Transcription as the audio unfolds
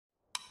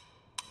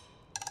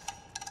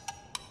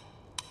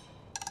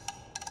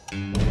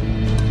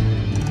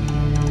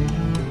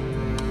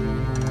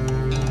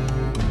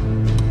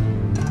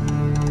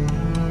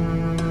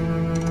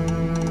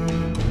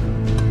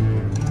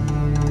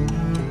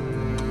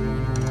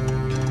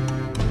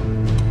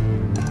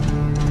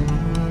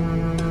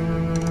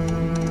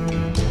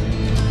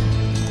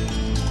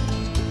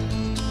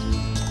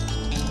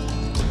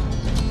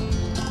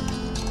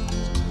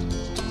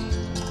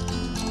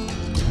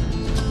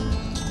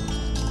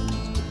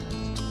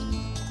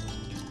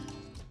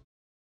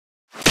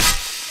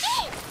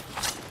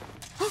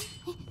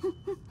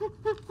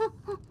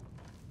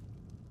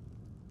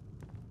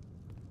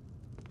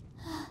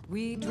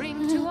We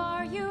drink to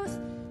our youth,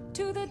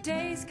 to the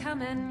days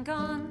come and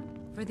gone,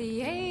 for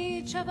the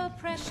age of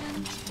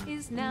oppression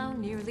is now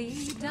nearly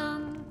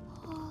done.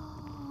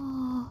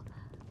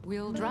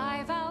 We'll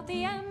drive out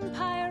the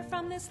empire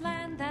from this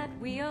land that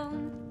we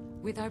own.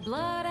 With our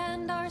blood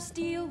and our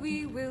steel,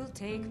 we will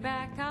take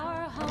back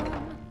our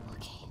home.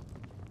 Okay.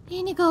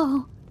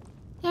 Inigo!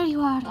 There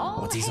you are.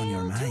 What is on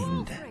your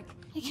mind?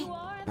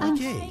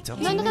 Okay, talk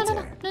to you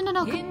later.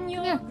 No. In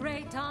your Here.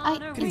 great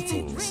honor, we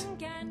Greetings.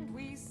 drink and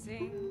we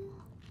sing.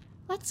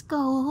 Let's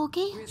go,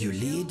 okay? You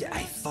lead,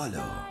 I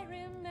follow.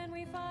 Skyrim, and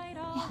we fight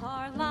all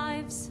our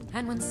lives.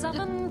 And when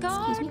Southern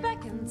Guard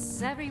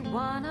beckons, every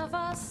one of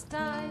us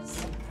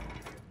dies.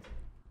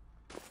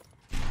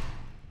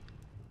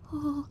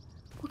 Oh,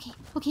 okay.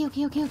 Okay.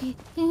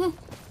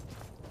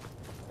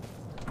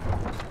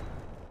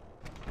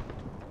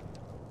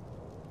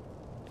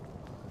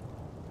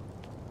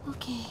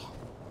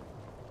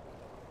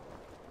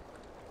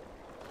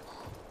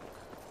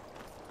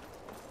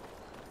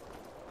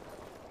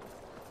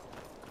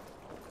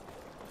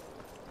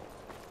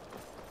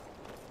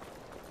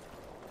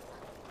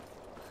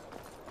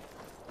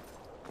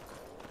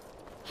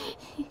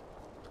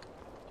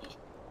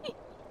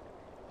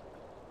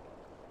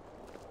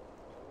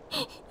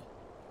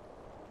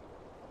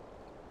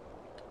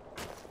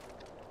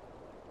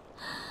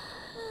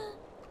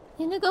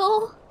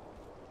 Inigo,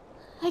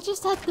 I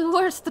just had the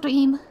worst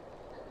dream.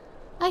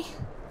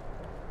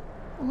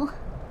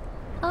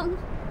 I'm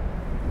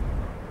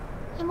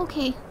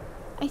okay.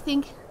 I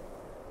think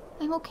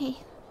I'm okay.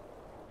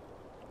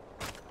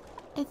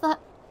 I thought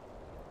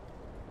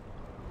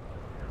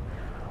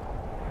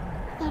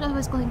I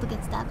was going to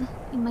get stabbed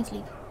in my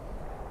sleep.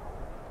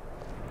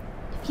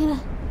 I feel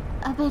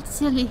a bit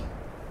silly,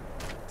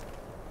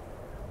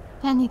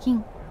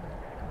 panicking,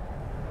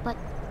 but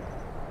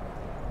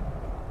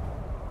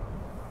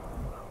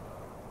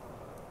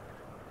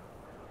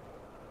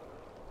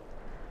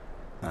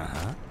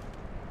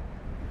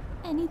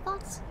any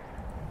thoughts?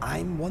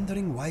 I'm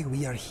wondering why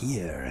we are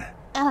here.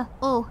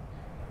 Oh.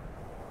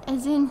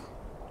 As in...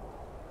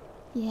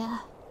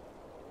 Yeah.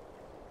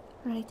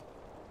 Right.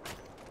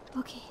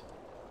 Okay.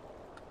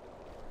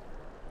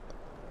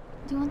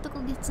 Do you want to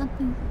go get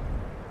something?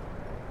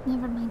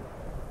 Never mind.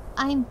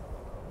 I'm...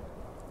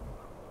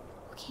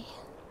 Okay.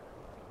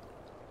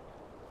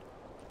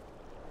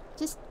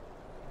 Just...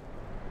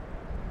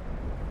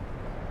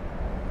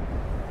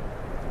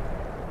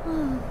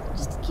 Oh,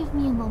 just give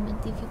me a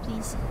moment, if you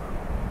please.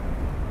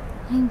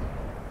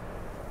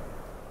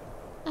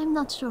 I'm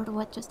not sure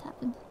what just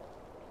happened.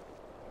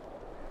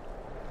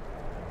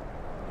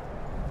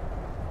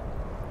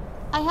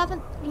 I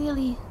haven't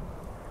really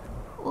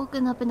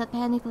woken up in a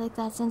panic like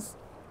that since,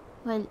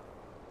 well...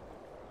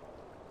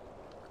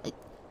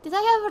 Did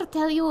I ever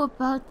tell you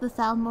about the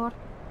Thalmor?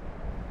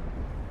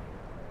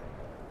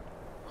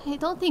 I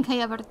don't think I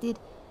ever did.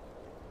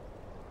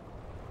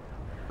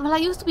 Well, I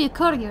used to be a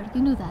courier,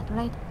 you knew that,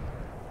 right?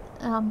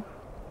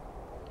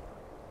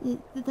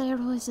 There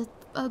was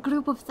a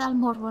group of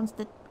Thalmor ones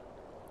that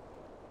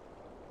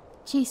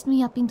chased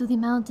me up into the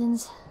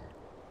mountains.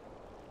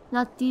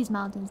 Not these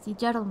mountains, the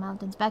Chorrol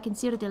mountains back in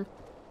Cyrodiil.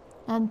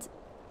 And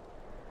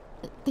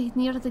they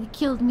nearly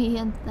killed me,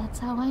 and that's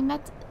how I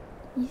met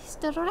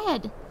Mr.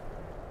 Red.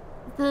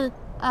 The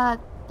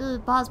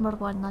Bosmer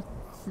one, not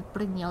the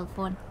Brynjolf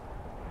one.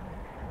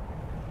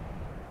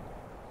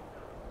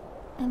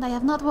 And I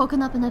have not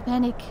woken up in a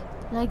panic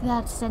like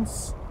that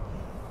since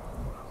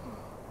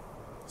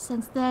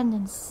then,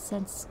 and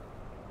since...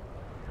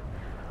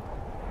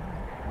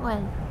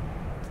 well...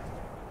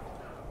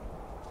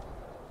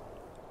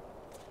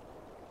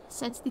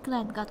 since the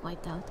clan got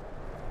wiped out.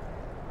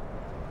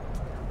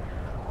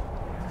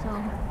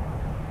 So...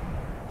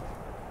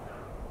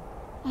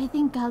 I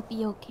think I'll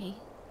be okay.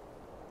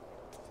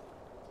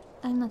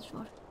 I'm not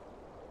sure.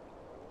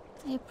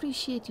 I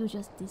appreciate you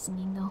just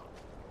listening, though.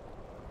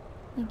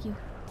 Thank you.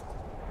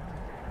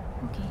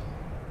 Okay.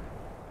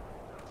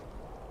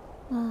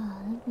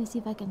 Let me see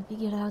if I can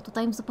figure out what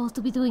I'm supposed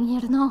to be doing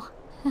here now.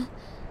 I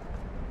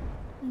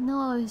know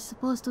I was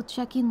supposed to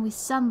check in with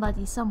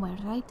somebody somewhere,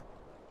 right?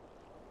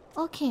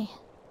 Okay.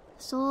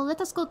 So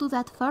let us go do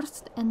that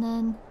first, and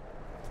then...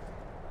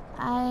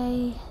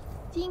 I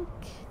think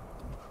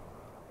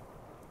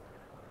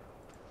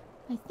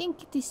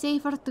it is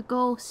safer to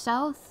go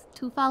south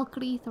to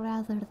Valkyrie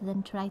rather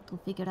than try to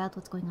figure out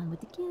what's going on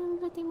with the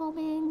guild at the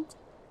moment.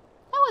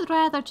 I would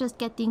rather just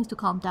get things to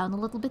calm down a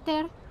little bit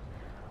there.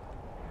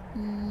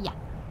 Yeah.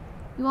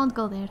 We won't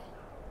go there.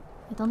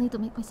 I don't need to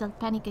make myself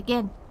panic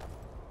again.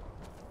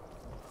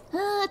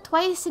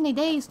 Twice in a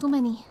day is too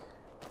many.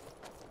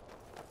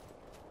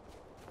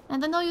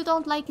 And I know you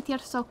don't like it here,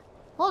 so...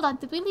 Hold on,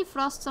 did we leave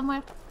Frost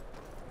somewhere?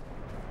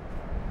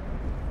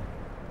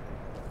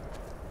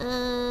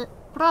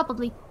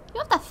 Probably. You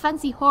have that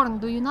fancy horn,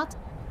 do you not?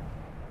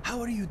 How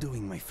are you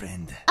doing, my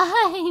friend?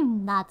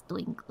 I'm not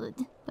doing good,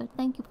 but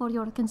thank you for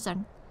your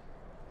concern.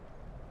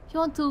 If you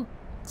want to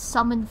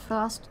summon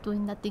Frost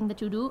doing that thing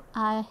that you do,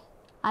 I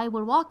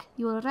will walk,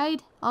 you will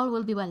ride, all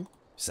will be well.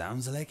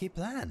 Sounds like a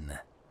plan.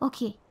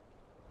 Okay,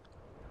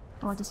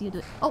 I want to see you do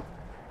it. Oh!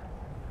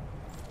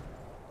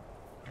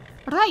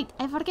 Right!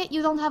 I forget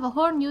you don't have a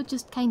horn, you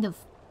just kind of...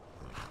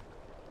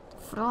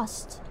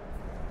 frost.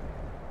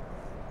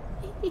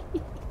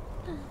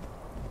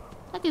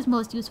 That is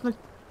most useful.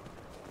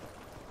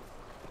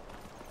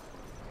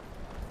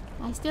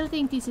 I still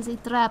think this is a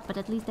trap, but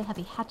at least I have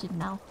a hatchet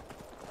now.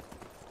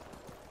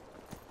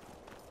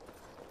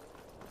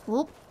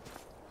 Oh!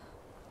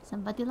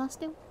 Somebody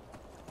lost him?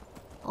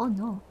 Oh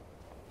no.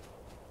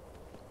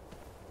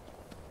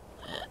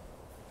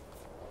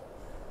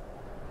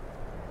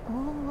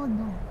 Oh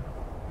no.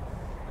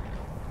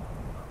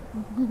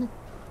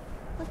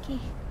 Okay.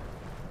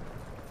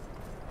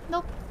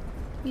 Nope.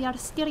 We are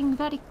steering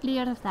very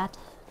clear of that.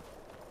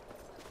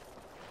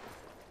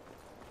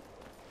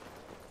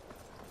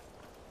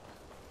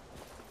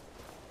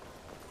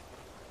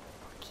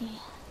 Okay.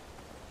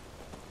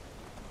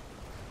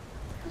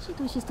 She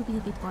wishes to be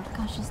a bit more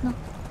cautious, no?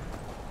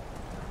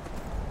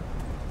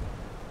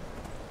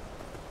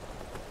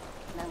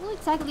 Now, who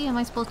exactly am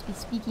I supposed to be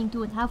speaking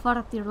to, and how far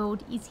up the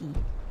road is he?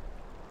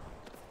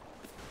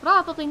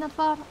 Probably not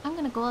far. I'm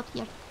gonna go up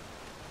here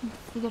and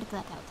figure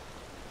that out.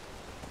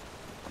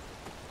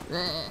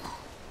 Ugh.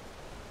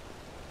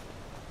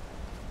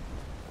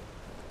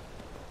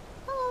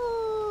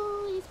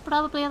 Oh, he's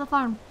probably at the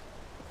farm.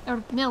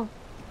 Or mill.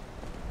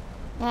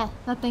 Yeah,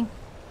 that thing.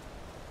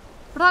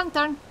 Wrong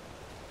turn.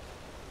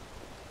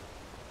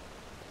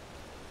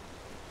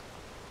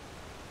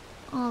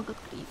 Oh, good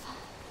grief.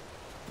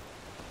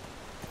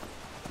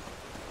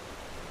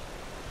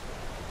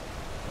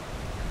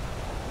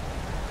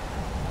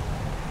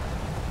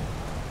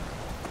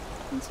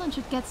 This one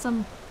should get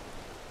some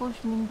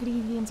potion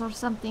ingredients or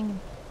something.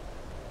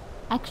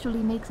 Actually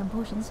make some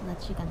potions so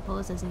that she can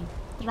pose as a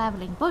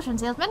traveling potion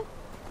salesman.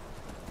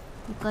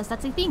 Because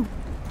that's a thing.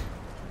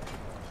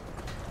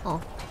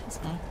 Oh, this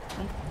guy.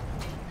 Right.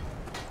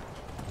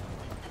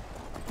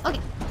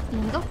 Okay,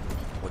 here we go.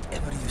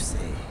 Whatever you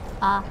say.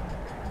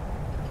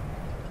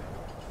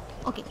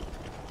 Okay.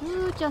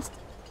 You just...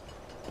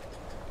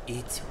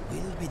 It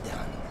will be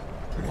done.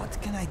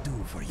 What can I do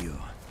for you?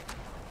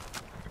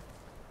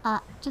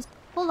 just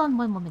hold on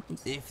one moment,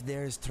 please. If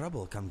there's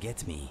trouble, come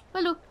get me.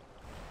 Will do.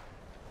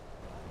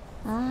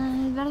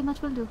 I very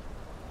much will do.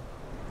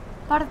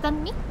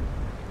 Pardon me?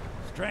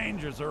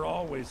 Strangers are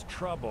always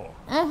trouble.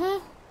 Uh-huh.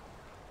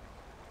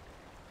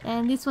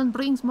 And this one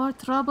brings more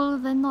trouble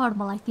than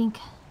normal, I think.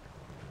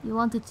 You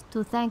wanted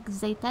to thank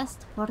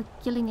Zaytest for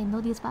killing a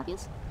Nodius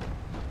Fabius?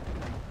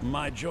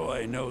 My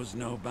joy knows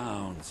no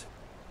bounds.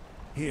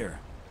 Here,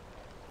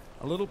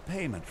 a little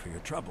payment for your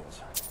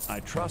troubles. I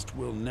trust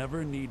we'll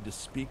never need to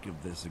speak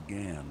of this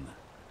again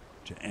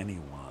to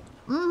anyone.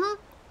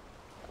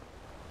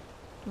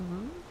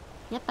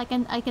 Yep,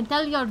 I can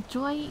tell your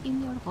joy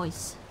in your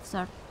voice,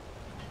 sir.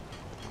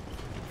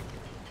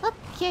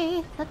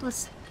 Okay, that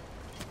was...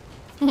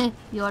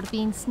 You're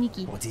being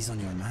sneaky. What is on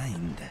your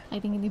mind?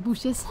 Hiding in the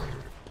bushes.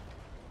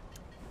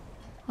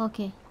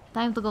 Okay,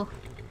 time to go.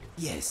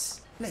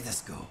 Yes, let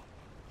us go.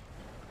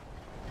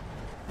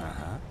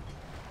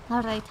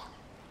 Alright.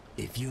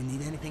 If you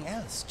need anything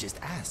else, just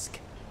ask.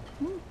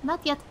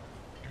 Not yet.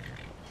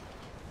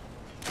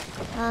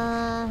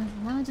 Now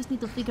I just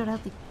need to figure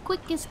out the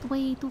quickest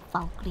way to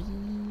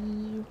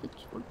Valkyrie,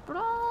 which would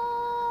probably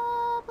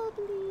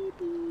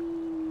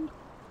be...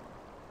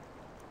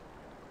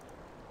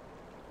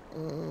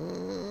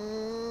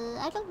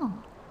 I don't know.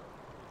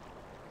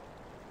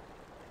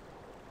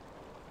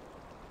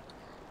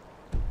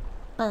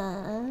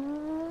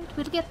 But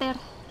we'll get there.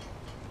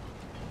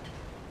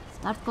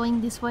 Start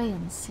going this way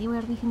and see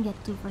where we can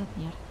get to from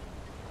here.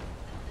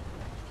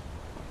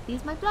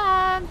 Here's my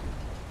plan.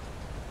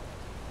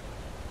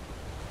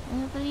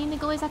 The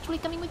Inigo is actually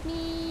coming with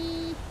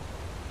me.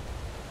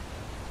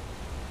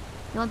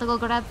 You want to go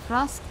grab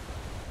Frost?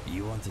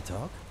 You want to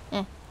talk?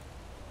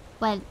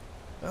 Well,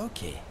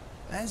 Okay,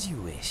 as you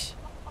wish.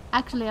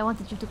 actually I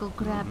wanted you to go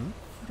grab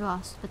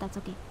Frost, but that's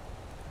okay.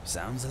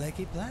 Sounds like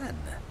a plan.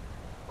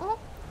 Oh,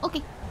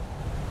 okay.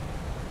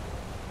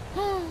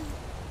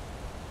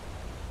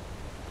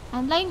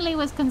 And Langley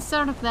was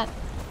concerned that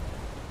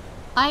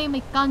I am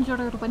a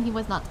conjurer when he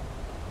was not.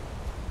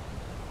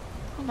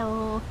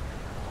 Hello.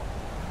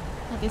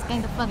 That is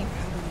kind of funny.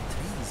 How many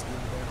trees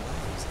give their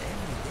lives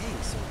every day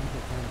so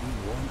people can be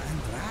warm and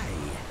dry?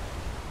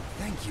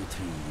 Thank you,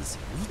 trees.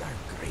 We are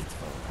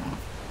grateful.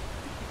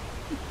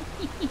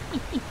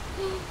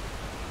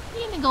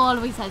 Inigo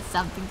always has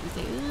something to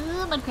say.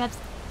 Mud crabs.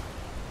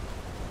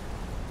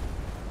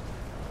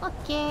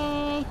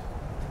 Okay.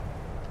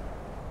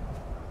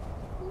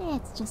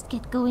 Let's just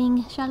get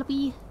going, shall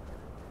we?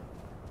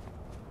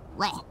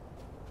 Wah.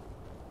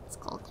 It's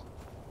cold.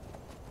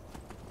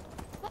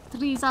 That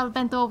tree's all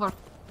bent over.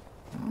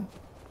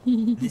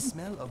 The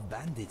smell of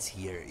bandits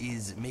here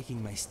is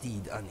making my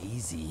steed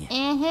uneasy.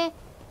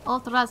 Oh,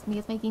 trust me,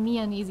 it's making me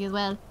uneasy as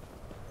well.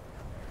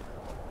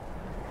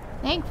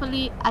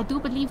 Thankfully, I do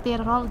believe they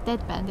are all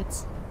dead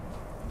bandits.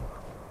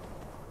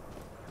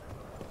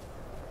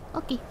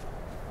 Okay.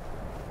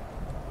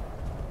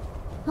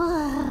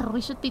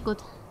 We should be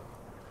good.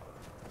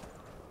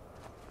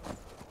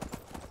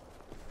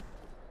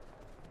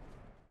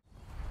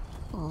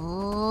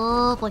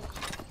 boy.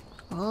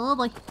 Oh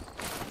boy.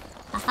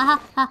 Ha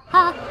ha ha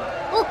ha.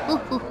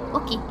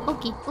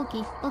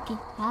 Okay.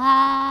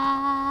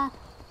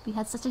 We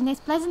had such a nice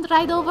pleasant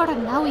ride over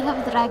and now we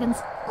have dragons.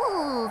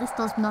 Oh, this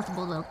does not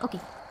bode well.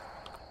 Okay.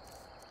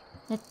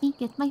 Let me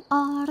get my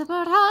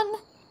armor on.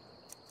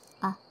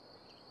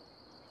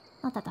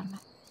 Not that armor.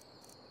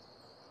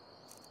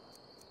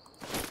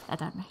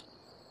 That armor.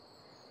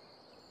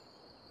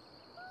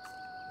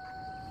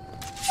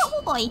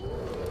 Oh boy!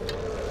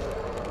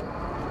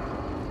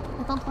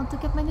 I don't want to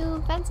get my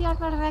new fancy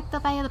armor wrecked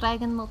by a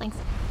dragon, no thanks.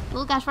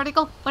 Oh gosh, where'd it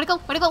go? Where'd it go?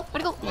 Where'd it go?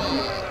 Where'd it go?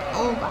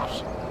 Oh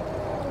gosh.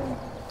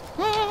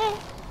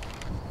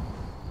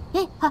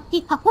 Hey, ha,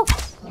 he, ha, ho.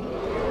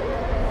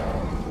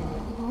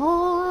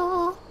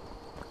 Oh,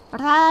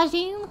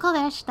 Rajim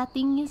Kodesh, that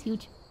thing is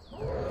huge.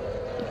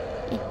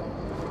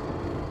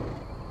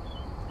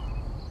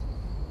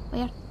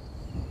 Where?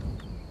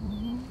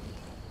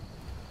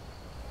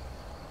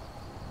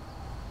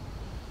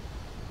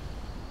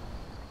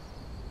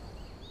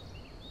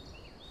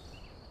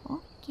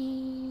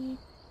 Okay.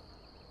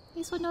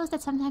 This one knows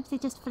that sometimes they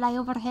just fly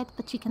overhead,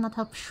 but she cannot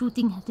help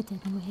shooting at it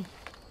anyway.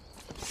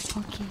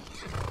 Okay.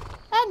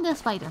 And the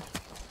spider.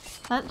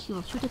 Well, she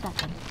will shoot it at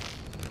them.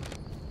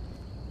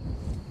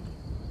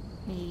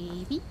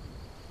 Maybe.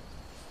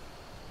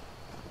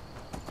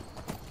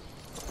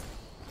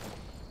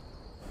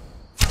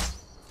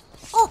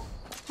 Oh!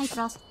 Hi,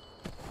 Frost.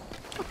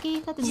 Okay,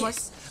 that didn't work.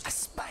 A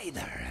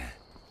spider.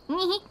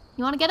 You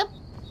wanna get him?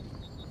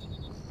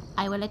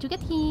 I will let you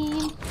get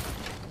him.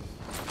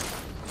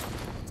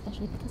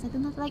 Especially because I do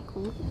not like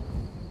cool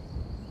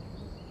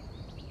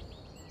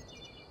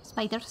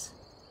spiders.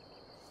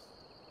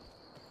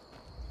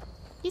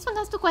 This one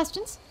has two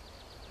questions.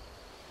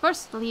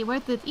 Firstly, where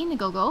did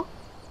Inigo go?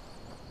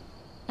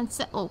 And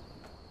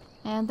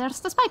and there's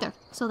the spider.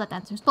 So that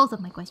answers both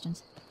of my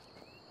questions.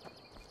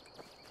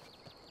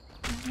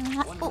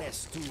 One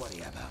less to worry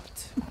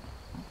about.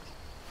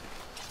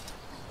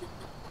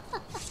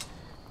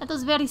 That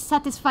was very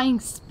satisfying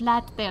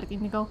splat there,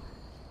 Inigo.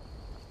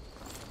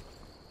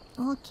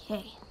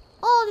 Okay.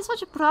 Oh, this one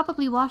should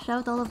probably wash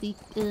out all of the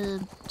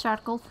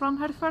charcoal from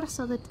her fur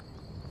so that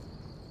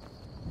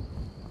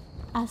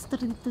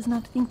Astrid does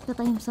not think that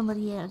I am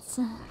somebody else.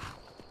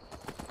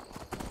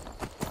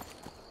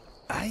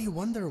 I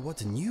wonder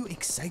what new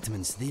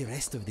excitements the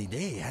rest of the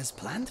day has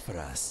planned for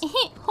us.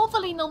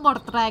 Hopefully no more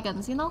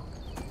dragons, you know?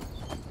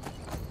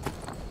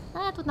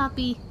 That would not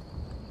be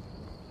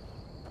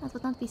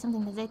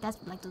something that Zaytest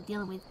would like to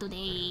deal with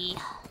today.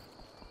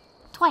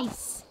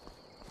 Twice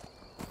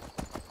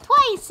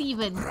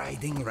even.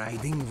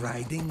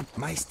 Riding.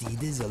 My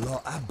steed is a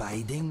lot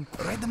abiding.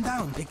 Ride them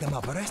down, pick them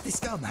up, arrest the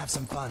scum, have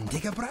some fun,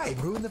 take a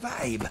bribe, ruin the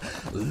vibe.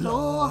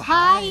 Low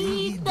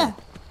hide.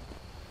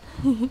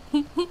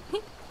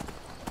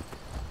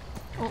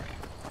 Oh.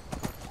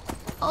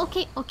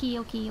 Okay.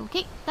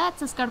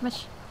 That's a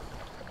skirmish.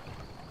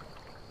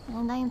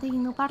 And I am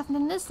taking no part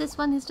in this. This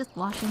one is just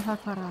washing her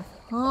fur off.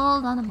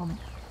 Hold on a moment.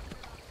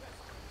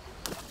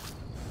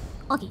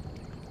 Okay.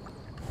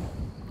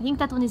 I think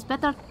that one is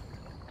better.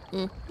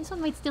 This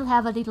one might still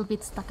have a little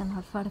bit stuck on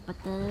her fur, but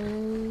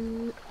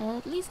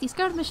at least the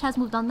skirmish has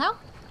moved on now.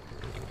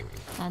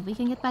 And we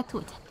can get back to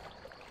it.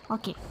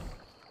 Okay.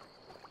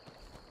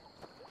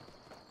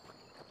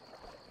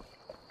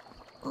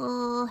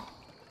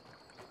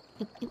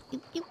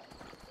 Yep.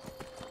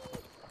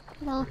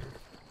 Hello.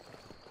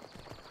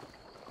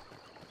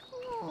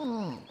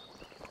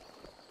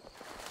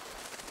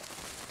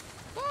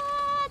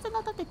 That's a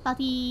lot of dead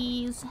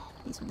bodies.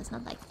 This one does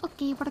not like.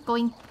 Okay, we're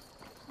going.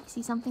 I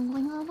see something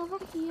going on over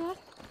here.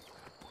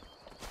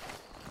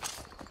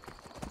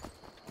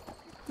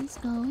 What is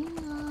going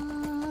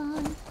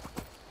on?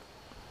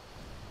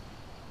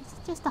 Is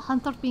it just a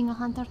hunter being a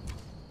hunter?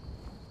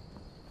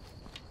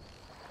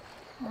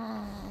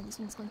 This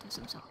one's going to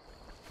assume so.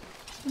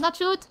 Do not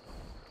shoot!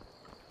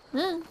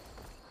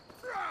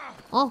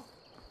 Oh!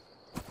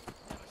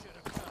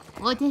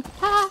 What?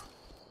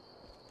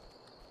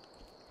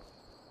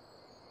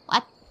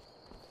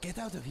 Get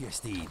out of here,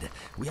 steed.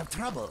 We have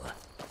trouble.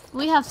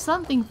 We have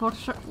something for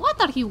sure. What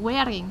are you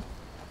wearing?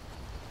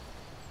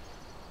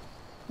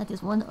 That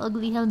is one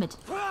ugly helmet.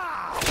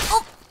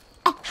 Oh!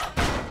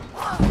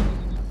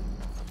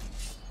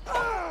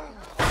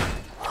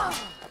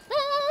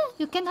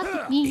 You cannot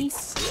hit me.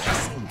 It's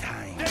blessing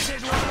time. This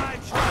is what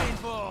I'm trying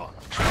for!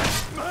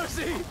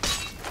 Mercy!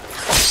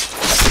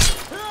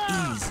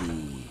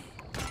 Easy.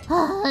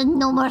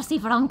 No mercy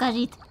from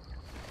khajiit.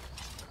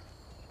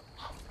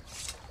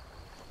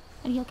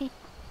 Are you okay?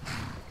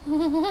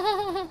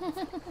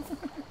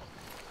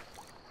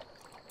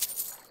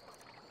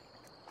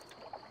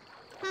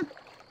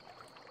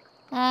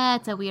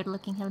 That's a weird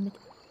looking helmet.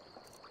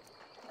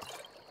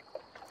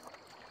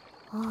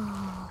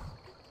 Oh.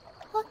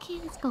 Okay,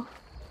 let's go.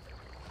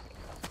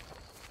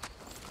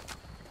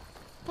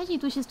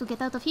 khajiit wishes to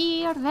get out of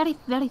here very,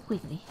 very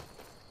quickly.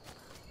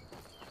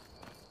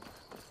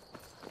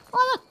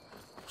 Oh look!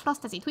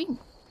 Frost has a twin.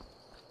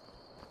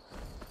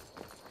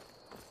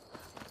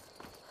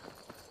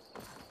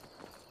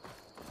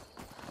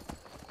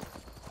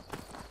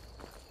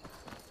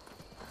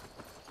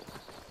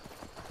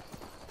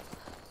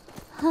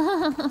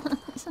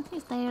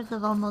 He's tired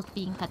of almost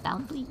being cut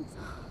down, please.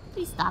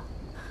 Please stop.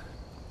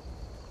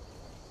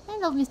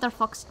 Hello, Mr.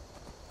 Fox.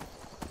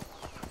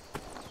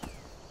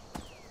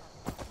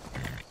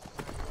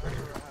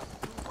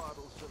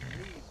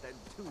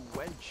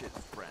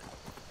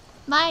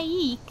 My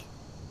eek.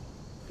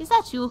 Is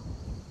that you?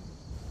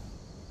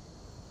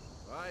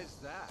 Why's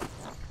that?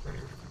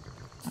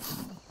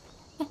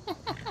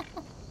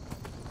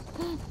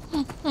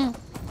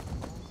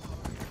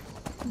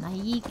 My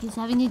eek is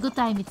having a good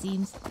time, it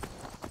seems.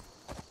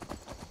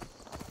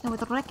 I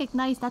would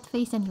recognize that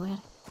face anywhere.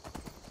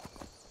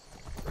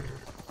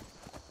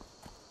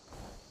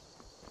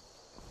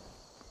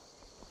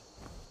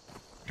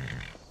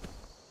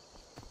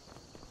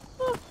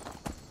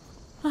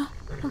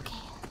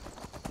 Okay.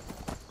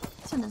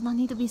 This one does not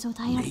need to be so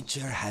tired.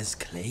 Nature has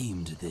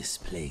claimed this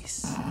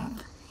place.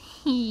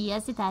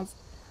 Yes, it has.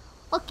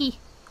 Okay.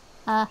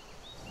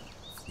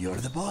 You're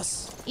the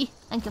boss.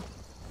 Thank you.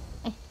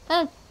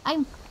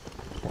 I'm...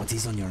 What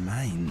is on your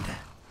mind?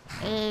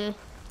 I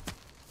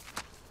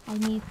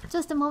need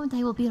just a moment.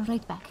 I will be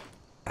right back.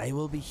 I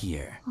will be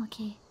here.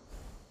 Okay.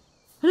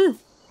 I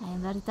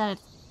am very tired.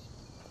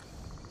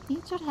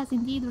 Nature has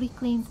indeed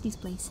reclaimed this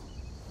place.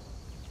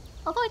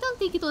 Although I don't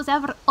think it was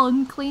ever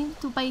unclaimed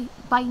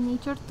by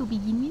nature to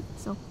begin with,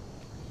 so...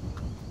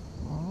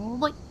 Oh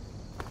boy.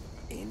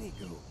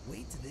 Inigo,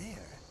 wait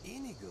there.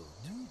 Inigo,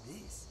 do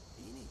this.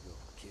 Inigo,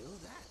 kill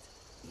that.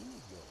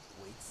 Inigo,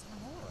 wait some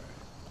more.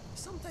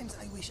 Sometimes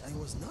I wish I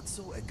was not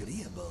so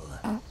agreeable.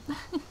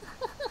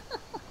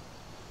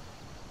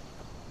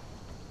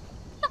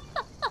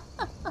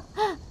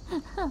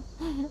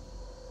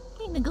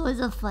 Inigo is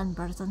a fun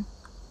person.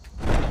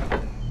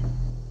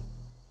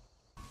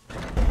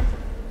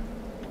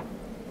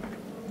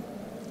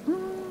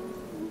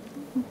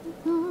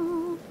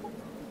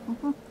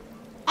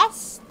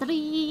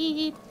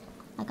 Astrid!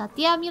 I got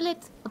the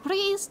amulet, a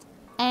priest,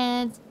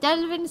 and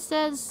Delvin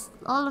says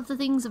all of the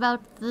things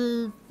about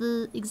the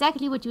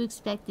exactly what you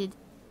expected.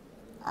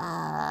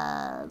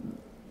 The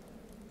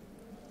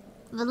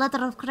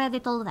letter of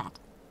credit, all that.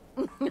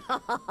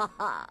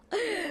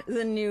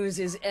 The news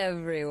is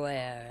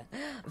everywhere.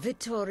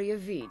 Vittoria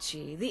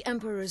Vici, the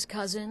Emperor's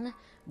cousin,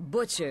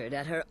 butchered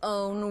at her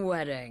own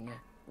wedding.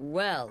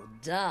 Well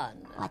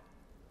done. What?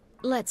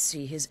 Let's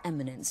see His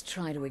Eminence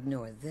try to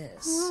ignore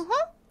this.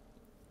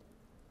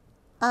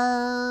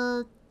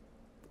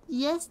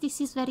 Yes,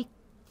 this is very,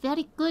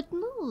 very good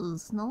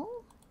news,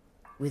 no?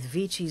 With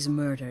Vici's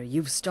murder,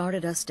 you've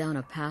started us down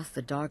a path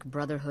the Dark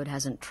Brotherhood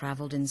hasn't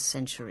traveled in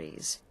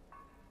centuries.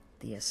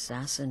 The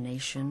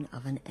assassination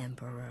of an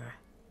emperor.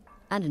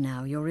 And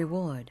now your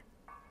reward.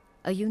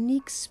 A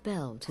unique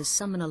spell to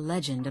summon a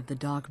legend of the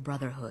Dark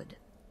Brotherhood.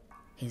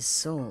 His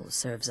soul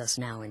serves us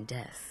now in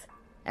death,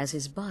 as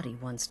his body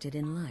once did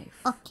in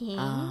life. Okay.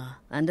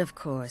 And of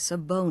course, a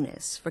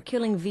bonus for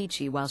killing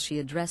Vici while she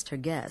addressed her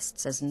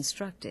guests as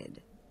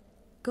instructed.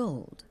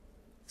 Gold.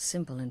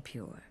 Simple and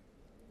pure.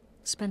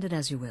 Spend it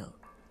as you will.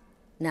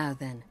 Now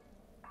then,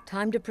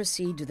 time to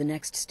proceed to the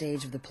next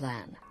stage of the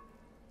plan.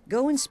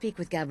 Go and speak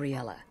with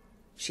Gabriella.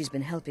 She's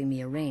been helping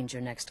me arrange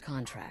your next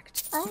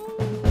contract. I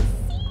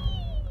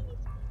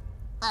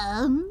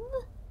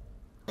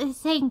see.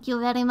 Thank you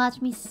very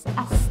much, Miss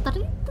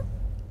Astrid.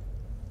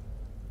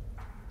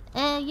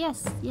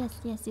 Yes,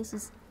 this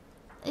was...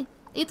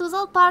 it was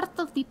all part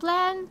of the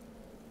plan.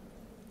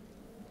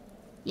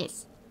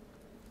 Yes.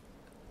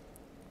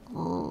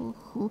 Oh,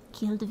 who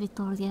killed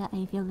Vittoria?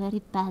 I feel very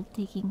bad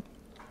taking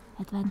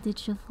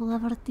advantage of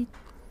whoever did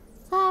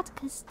that,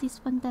 because this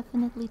one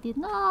definitely did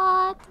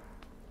not.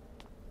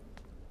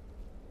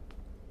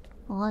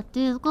 What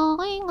is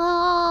going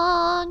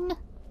on?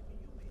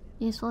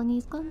 This one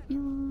is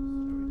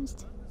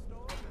confused.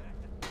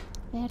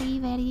 Very,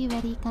 very,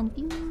 very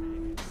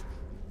confused.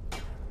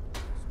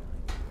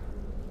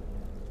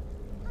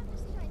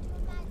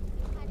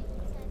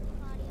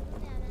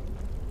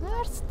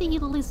 Where's the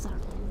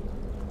lizard?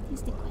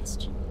 Is the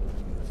question.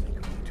 You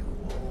think me too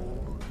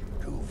old,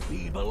 too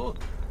feeble?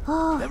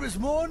 Oh. There is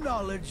more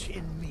knowledge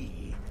in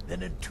me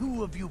than in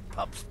two of you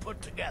pups put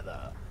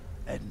together.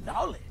 And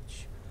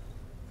knowledge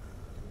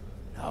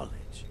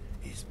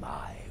is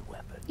my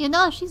weapon. You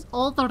know, she's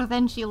older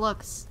than she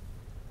looks.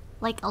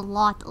 Like, a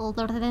lot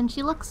older than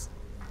she looks.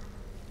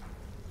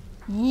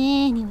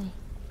 Anyway.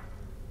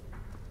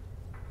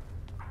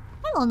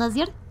 Hello,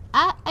 Nazir.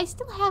 I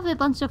still have a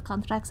bunch of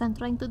contracts I'm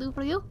trying to do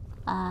for you.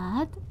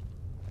 But...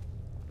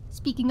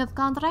 speaking of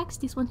contracts,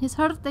 this one has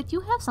heard that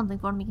you have something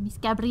for me, Miss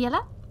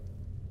Gabriella.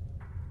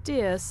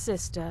 Dear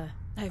sister,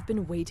 I've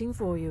been waiting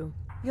for you.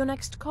 Your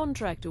next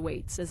contract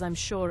awaits, as I'm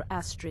sure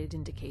Astrid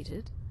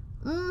indicated.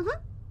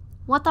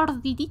 What are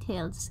the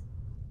details?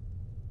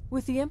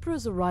 With the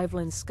Emperor's arrival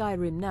in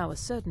Skyrim now a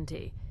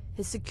certainty,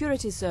 his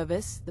security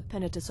service, the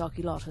Penitus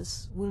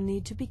Oculatus, will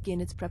need to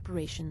begin its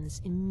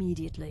preparations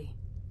immediately.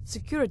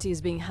 Security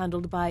is being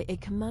handled by a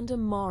Commander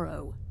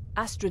Maro.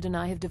 Astrid and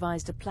I have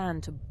devised a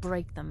plan to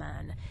break the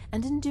man,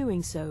 and in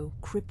doing so,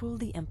 cripple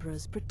the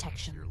Emperor's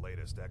protection.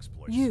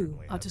 You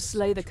are to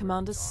slay the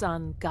Commander's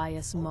son,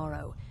 Gaius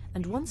Maro,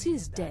 and once he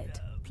is dead,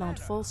 plant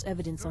false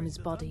evidence on his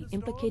body,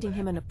 implicating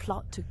him in a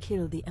plot to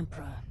kill the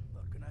Emperor.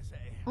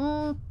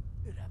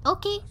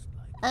 Okay.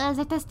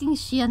 Zaytest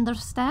thinks she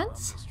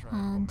understands,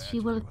 and she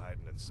will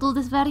do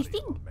this very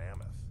thing.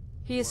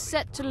 He is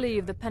set to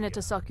leave the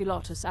Penitus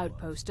Oculatus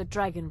outpost at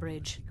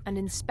Dragonbridge and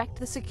inspect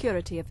the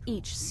security of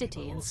each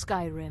city in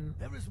Skyrim.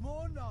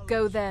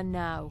 Go there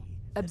now,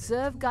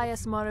 observe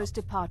Gaius Maro's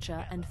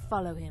departure and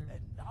follow him.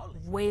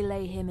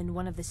 Waylay him in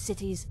one of the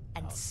cities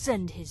and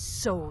send his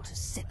soul to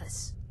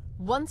Sithis.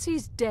 Once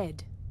he's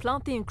dead,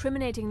 plant the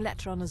incriminating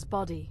letter on his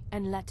body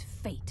and let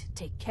fate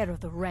take care of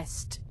the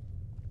rest.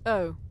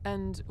 Oh,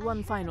 and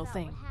one final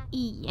thing.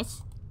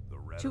 Yes.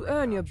 To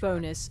earn your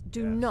bonus,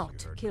 do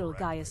not kill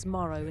Gaius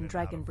Maro in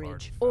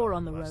Dragonbridge or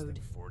on the road.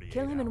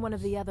 Kill him in one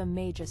of the other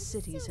major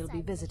cities he'll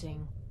be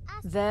visiting.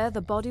 There,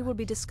 the body will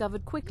be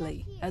discovered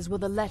quickly, as will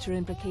the letter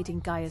implicating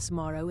Gaius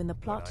Maro in the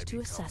plot to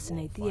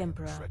assassinate the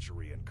Emperor.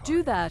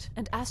 Do that,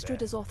 and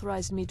Astrid has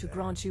authorized me to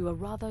grant you a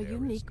rather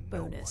unique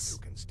bonus.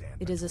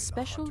 It is a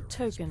special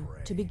token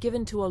to be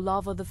given to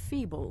Olava the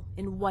Feeble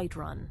in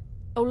Whiterun.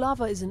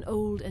 Olava is an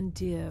old and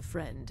dear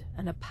friend,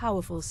 and a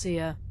powerful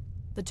seer.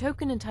 The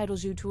token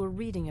entitles you to a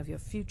reading of your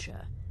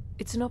future.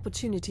 It's an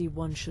opportunity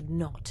one should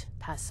not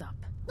pass up.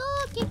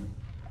 Okay.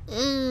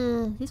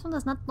 This one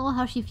does not know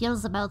how she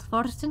feels about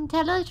fortune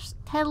tellers.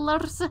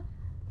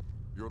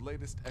 Your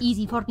latest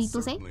Easy for me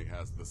to say.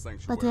 has the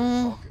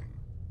But,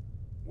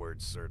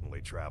 Word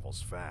certainly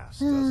travels fast,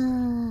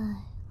 doesn't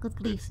good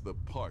grief. It's the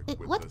part with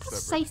What the severed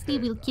precisely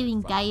head will I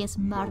killing find Gaius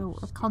Maro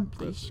most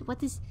accomplish? impressive.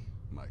 What is...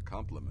 My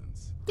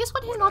compliments. This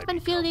one has When not I been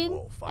filled become in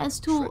wolf, I as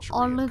am to treachery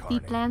all of the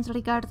incarnate. plans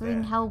regarding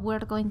Then- how we're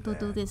going to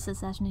do this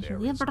assassination of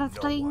the There is Emperor no one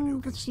who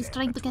thing can that she's stand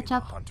trying to between catch the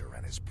up. hunter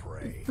and his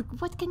prey.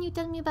 What can you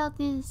tell me about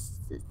this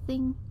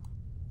thing?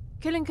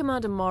 Killing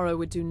Commander Maro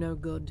would do no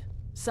good.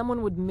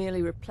 Someone would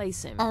merely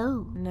replace him.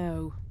 Oh.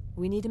 No,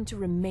 we need him to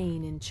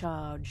remain in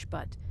charge,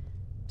 but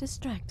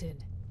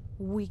distracted,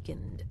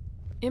 weakened.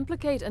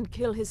 Implicate and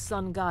kill his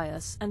son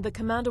Gaius, and the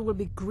commander will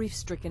be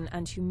grief-stricken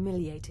and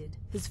humiliated,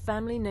 his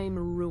family name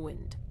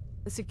ruined.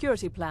 The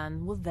security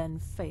plan will then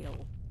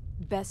fail.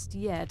 Best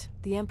yet,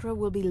 the Emperor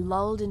will be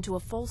lulled into a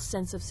false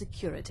sense of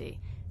security,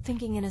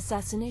 thinking an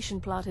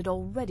assassination plot had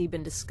already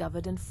been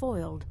discovered and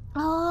foiled.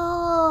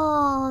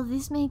 Oh,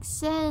 this makes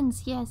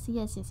sense. Yes.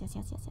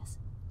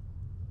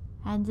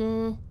 And,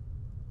 do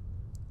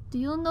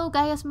you know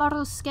Gaius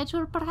Maro's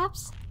schedule,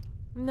 perhaps?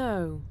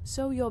 No,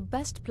 so your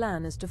best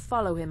plan is to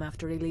follow him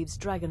after he leaves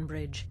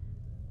Dragonbridge.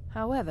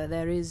 However,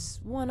 there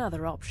is one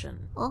other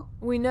option. Oh?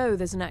 We know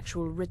there's an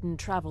actual written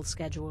travel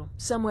schedule,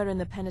 somewhere in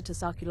the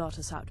Penitus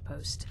Oculatus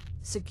outpost.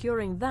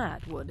 Securing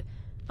that would,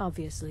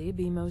 obviously,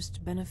 be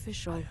most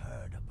beneficial.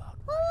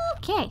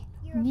 Okay.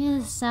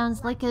 This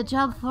sounds like a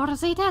job for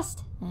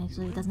Zaytest.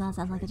 Actually, it does not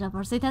sound like a job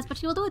for Zaytest, but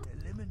she will do it.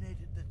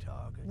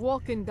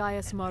 Walk in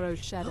Gaius Maro's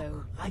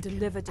shadow, and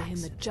deliver to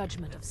him the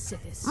judgment of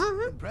Sithis.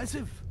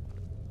 Impressive.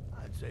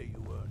 I'd say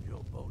you earned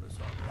your bonus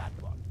on that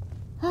one.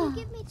 You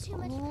give me too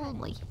much Oh, credit.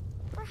 boy.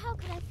 Or how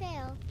could I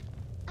fail?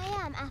 I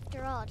am,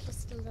 after all,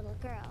 just a little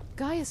girl.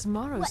 Gaius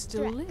Maro What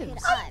still threat could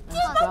lives. I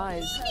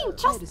Surprise. meaning I'd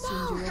just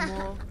assumed you were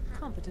more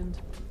competent.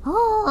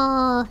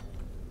 Oh.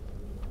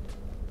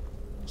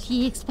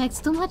 She expects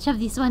too much of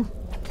this one.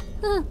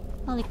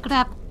 Holy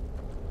crap.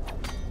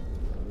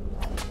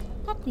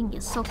 That thing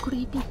is so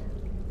creepy.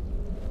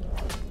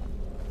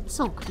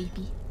 So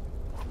creepy.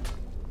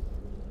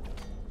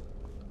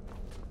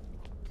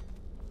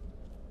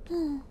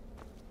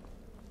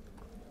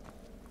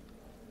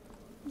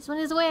 This one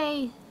is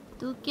way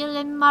to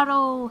kill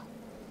Maro.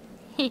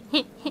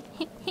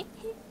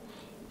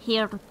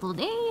 Here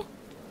today,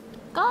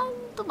 gone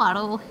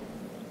tomorrow.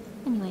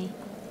 Anyway.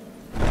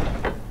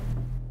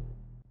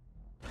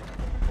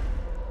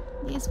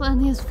 This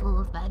one is full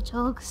of bad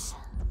jokes.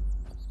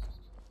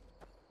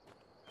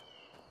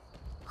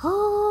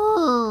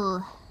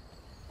 Oh.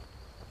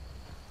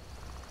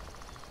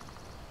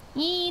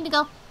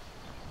 Inigo.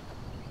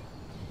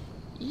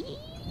 Inigo.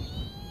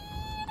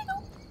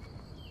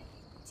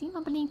 Is he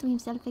mumbling to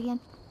himself again?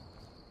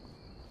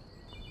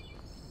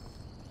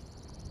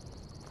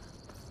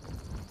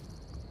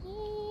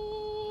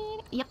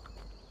 Yep.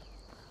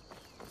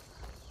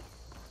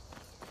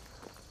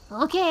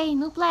 Okay,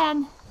 new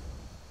plan.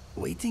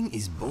 Waiting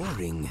is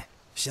boring.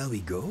 Shall we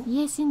go?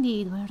 Yes,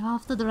 indeed. We're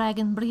off to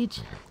Dragon Bridge.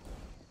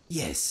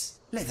 Yes,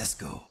 let us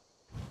go.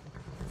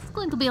 It's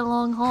going to be a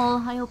long haul.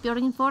 I hope you're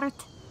in for it.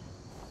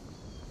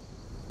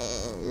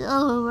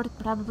 We're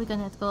probably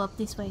gonna have to go up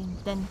this way and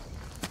then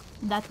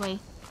that way.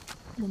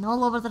 Then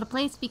all over the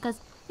place because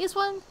this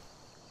one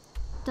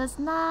does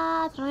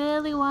not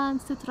really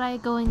want to try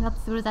going up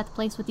through that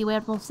place with the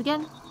werewolves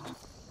again.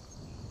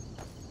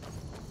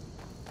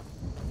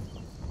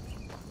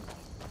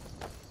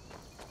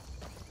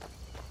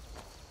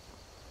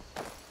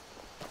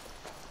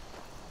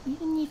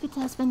 Even if it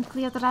has been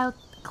cleared out,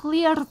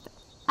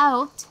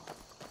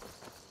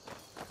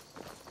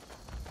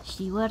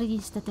 she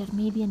worries that there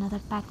may be another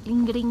pack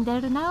lingering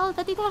there now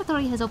that the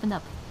territory has opened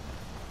up.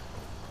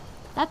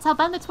 That's how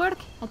bandits work.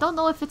 I don't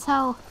know if it's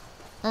how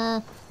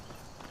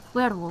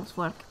werewolves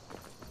work.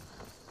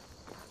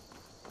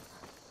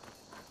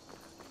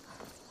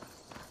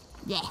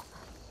 Yeah.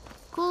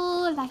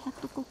 Cool, I have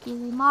to go kill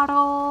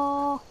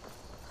Maro.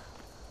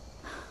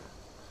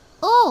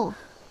 Oh!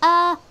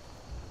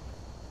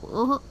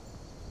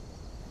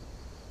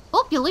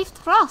 Oh, you left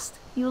Frost.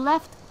 You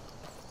left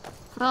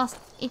Frost.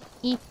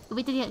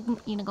 Wait till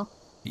you go.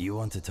 You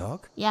want to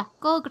talk? Yeah,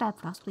 go grab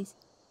Frost, please.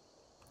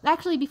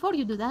 Actually, before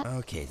you do that...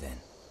 Okay, then.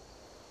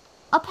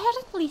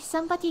 Apparently,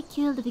 somebody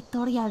killed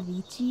Victoria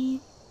Vici.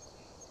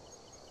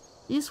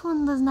 This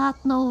one does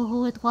not know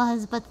who it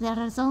was, but there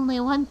is only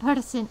one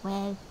person.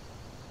 Well...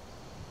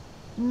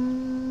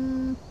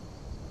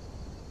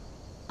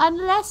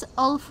 Unless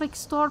Ulfric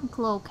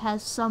Stormcloak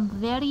has some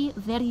very,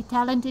 very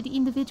talented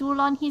individual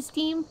on his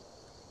team,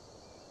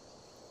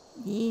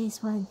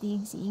 this one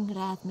thinks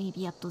Ingrath may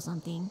be up to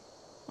something,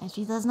 and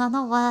she does not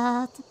know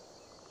what.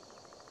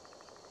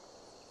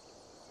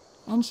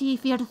 And she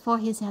feared for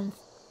his health.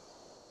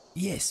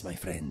 Yes, my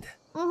friend.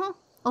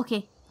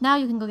 Okay, now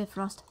you can go get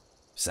Frost.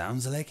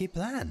 Sounds like a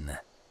plan.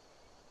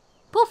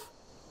 Poof!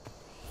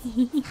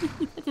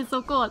 That is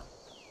so cool.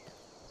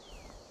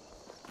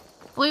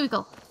 Away we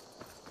go.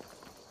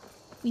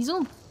 We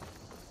zoom.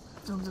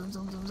 Zoom, zoom,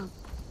 zoom, zoom, zoom.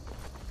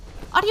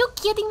 Are you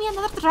kidding me?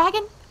 Another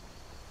dragon?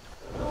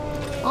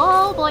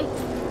 Oh boy.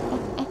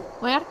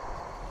 Where?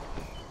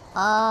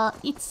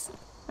 It's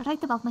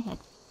right above my head.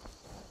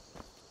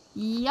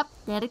 Yep,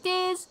 there it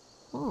is.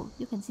 Oh,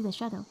 you can see the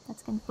shadow.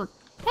 That's kind of cool.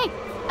 Hey,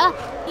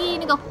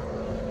 Inigo.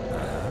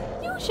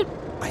 You should...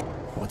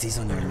 What is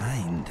on your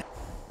mind?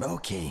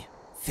 Okay,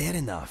 fair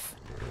enough.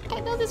 I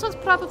know this was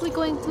probably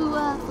going to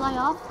fly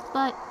off,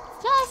 but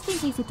just in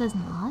case it does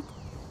not.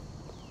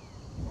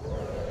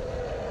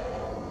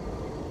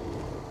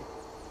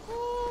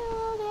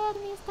 Hello there,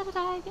 Mr.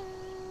 Dragon.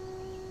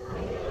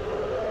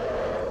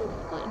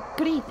 Good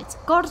grief, it's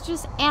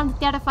gorgeous and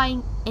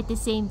terrifying at the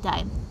same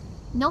time.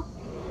 No?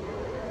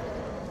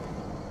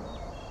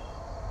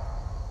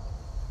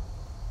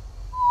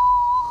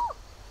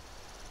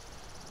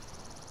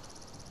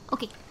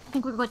 Okay, I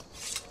think we're good.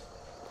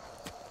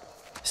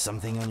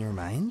 Something on your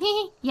mind?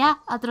 Yeah,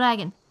 a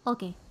dragon.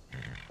 Okay.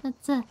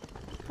 Let's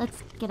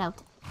get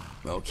out.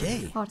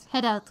 Okay. Or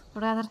head out,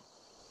 rather.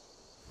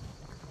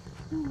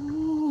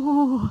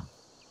 Ooh.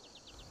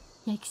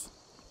 Yikes.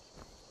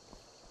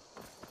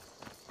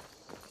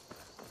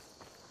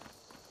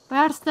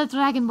 Where's the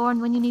Dragonborn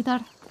when you need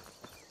her?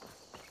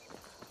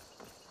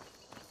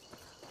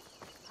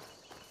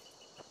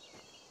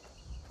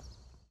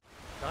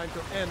 Time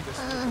to end this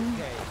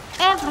decay.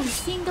 Every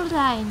single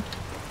time.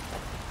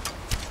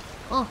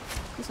 Oh,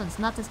 this one's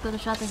not as good a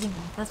shot as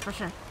Ingrath, that's for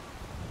sure.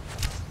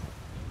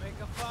 Make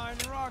a fine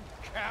rug,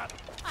 cat.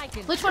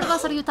 Which one of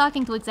us are you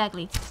talking to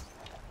exactly? You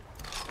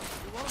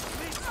won't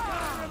leave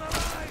Skyrim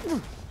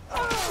alive.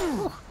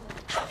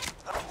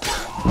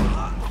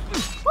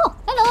 Oh,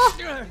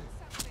 hello!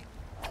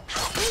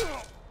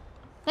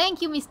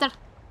 Thank you, mister.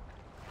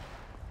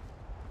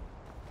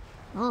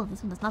 Oh,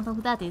 this one does not know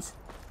who that is.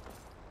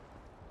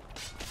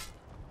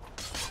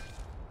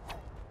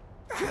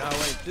 Now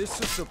ain't this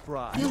a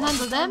surprise? You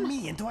handle them?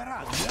 Me into a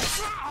rug,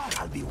 yes?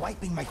 I'll be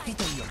wiping my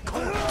feet on your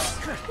clothes.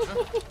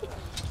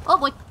 Oh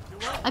boy,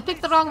 I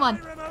picked the wrong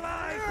one.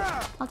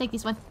 I'll take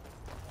this one.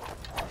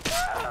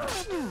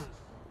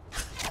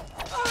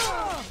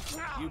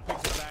 You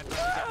picked a bad one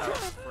to get my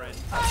friend.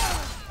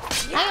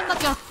 I am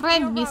not your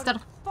friend, mister.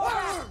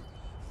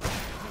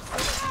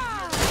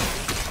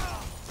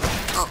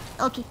 Oh,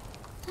 okay.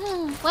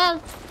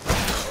 Well,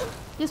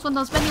 this one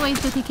knows many ways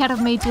to take care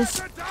of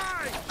mages.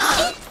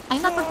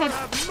 I'm not prepared.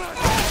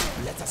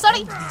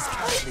 Sorry.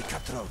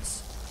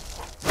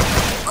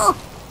 Oh.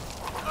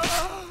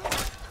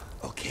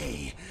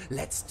 Okay,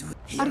 let's do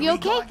it. Are you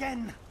okay?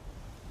 Again.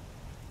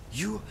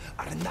 You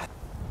are not.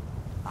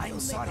 I'm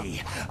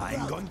sorry.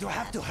 I'm going to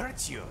have to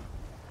hurt you.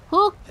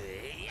 Who?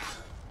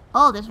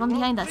 Oh, there's one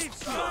behind us.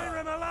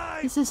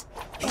 This is...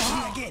 Hit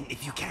me again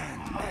if you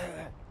can.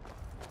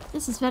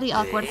 This is very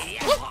awkward.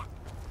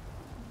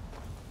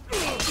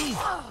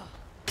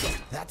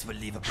 That will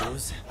leave a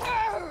bruise.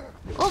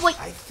 Oh boy.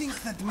 I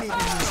think that maybe you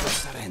should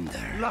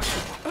surrender.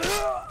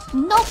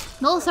 Nope,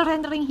 no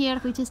surrendering here.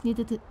 We just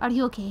needed to... Are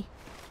you okay?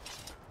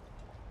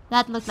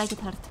 That looked like it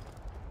hurt.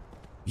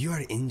 You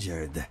are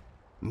injured.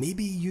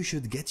 Maybe you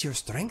should get your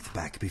strength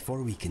back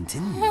before we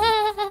continue.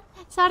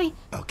 Sorry.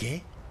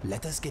 Okay,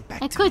 let us get back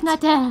to I it. could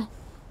not tell.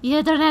 The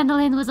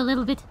adrenaline was a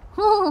little bit...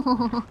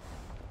 Oh,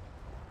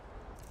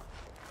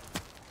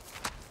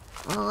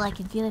 I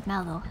can feel it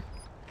now though.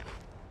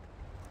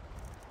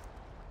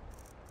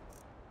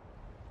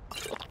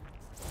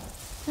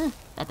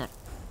 Better.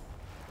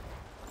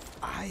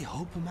 I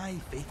hope my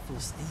faithful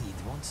steed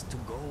wants to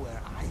go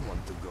where I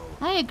want to go.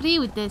 I agree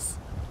with this.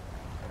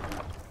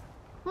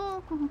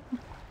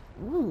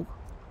 Ooh.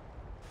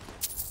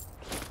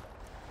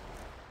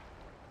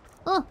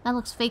 Oh, that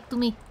looks fake to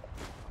me.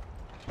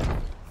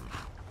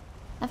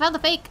 I found a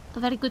fake. A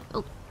very good...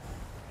 Oh.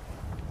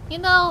 You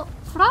know,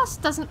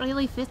 Frost doesn't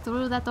really fit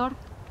through that door.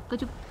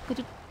 Could you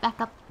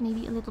back up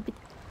maybe a little bit?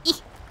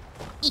 Eeh.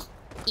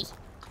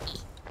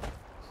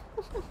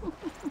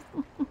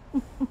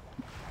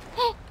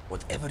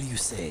 you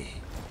say?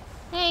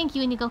 Thank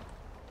you, Inigo.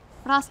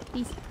 Frost,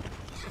 please.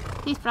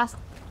 Please, Frost.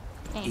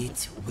 Thank you.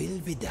 It will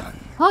be done.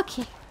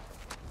 Okay.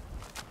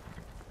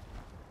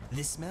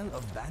 The smell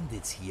of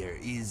bandits here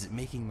is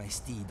making my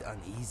steed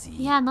uneasy.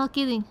 Yeah, no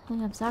kidding.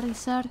 I'm sorry,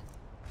 sir.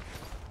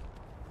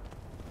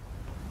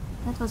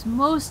 That was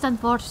most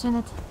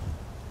unfortunate.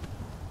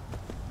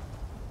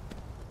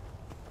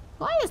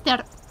 Why is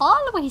there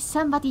always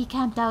somebody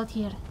camped out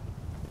here?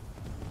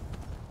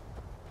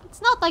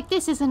 It's not like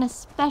this is an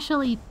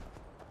especially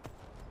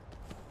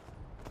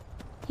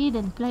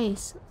hidden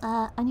place.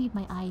 I need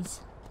my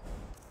eyes.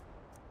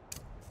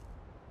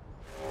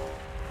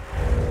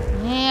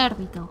 There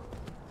we go.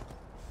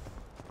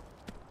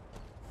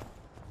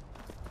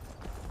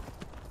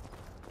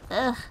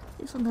 Ugh,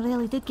 this one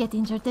really did get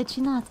injured, did she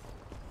not?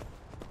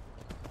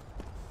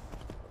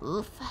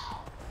 Oof.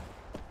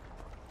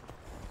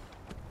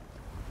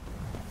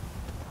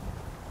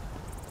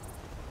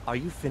 Are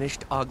you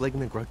finished ogling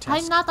the grotesque?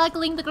 I'm not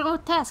ogling the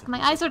grotesque. My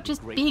eyes are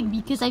just big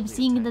because I'm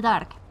seeing in the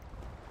dark.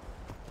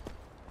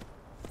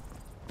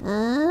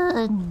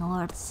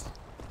 Nords.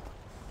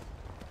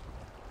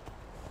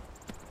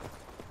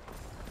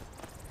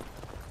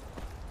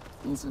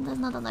 This one does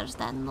not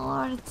understand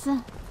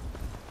Nords.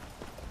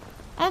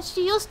 And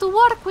she used to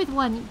work with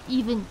one,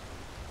 even.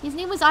 His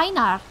name was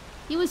Einar.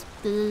 He was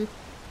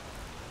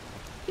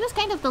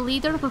kind of the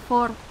leader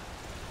before...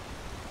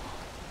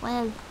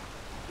 Well...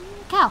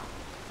 Cow.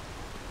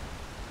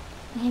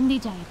 And the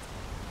giant.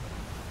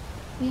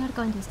 We are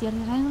going to steer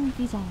around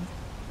the giant.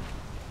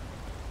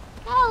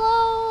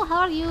 Hello, how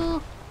are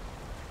you?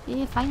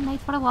 A fine night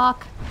for a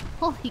walk.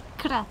 Holy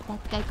crap,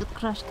 that guy could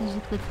crush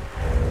khajiit with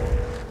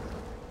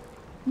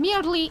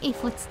merely a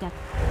footstep.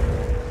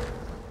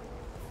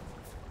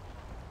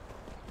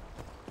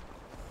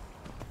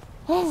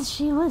 As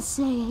she was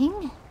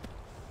saying...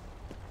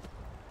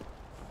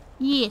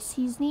 Yes,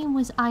 his name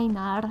was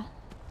Einar.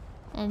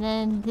 And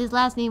then his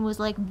last name was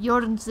like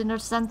Bjornsson or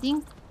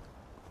something.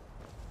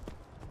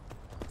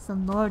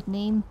 Some Nord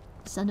name.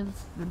 Son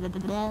of... blah,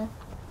 blah, blah,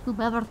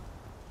 whoever.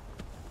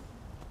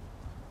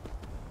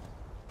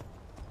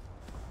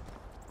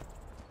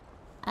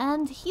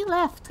 And he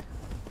left.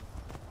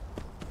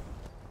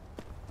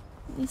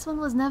 This one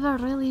was never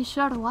really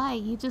sure why.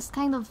 He just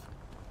kind of...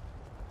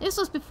 This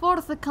was before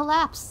the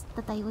collapse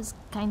that I was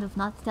kind of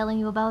not telling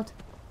you about.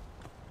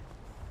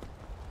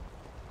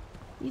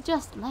 He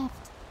just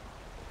left.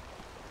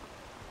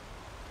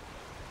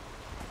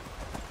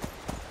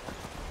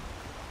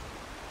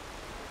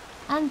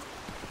 And...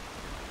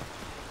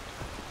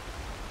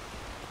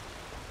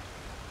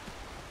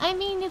 I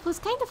mean, it was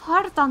kind of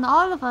hard on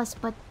all of us,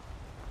 but...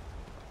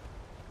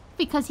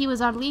 Because he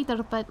was our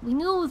leader, but we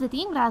knew that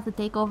Ingrath would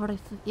take over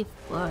if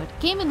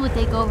Cayman would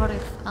take over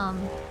if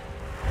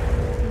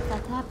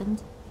that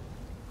happened.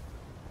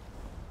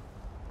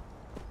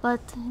 But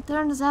it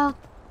turns out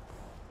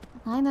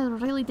Einar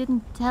really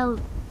didn't tell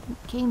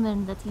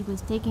Cayman that he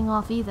was taking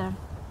off either.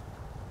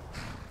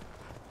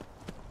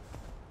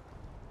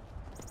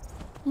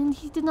 And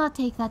he did not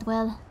take that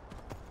well.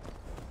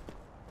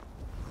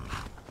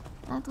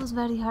 That was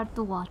very hard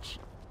to watch.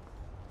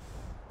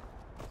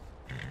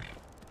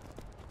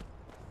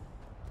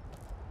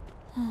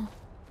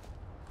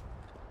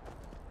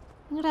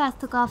 Ingrath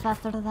took off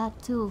after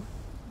that too.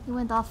 He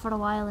went off for a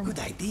while and... Good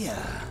idea.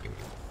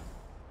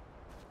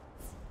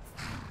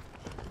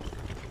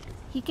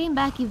 He came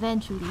back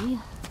eventually.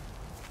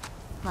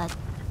 But...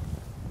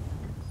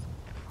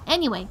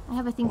 Anyway, I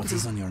have a thing to do.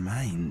 What is on your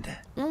mind?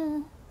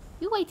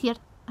 You wait here.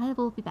 I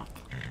will be back.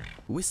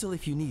 Whistle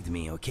if you need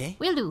me, okay?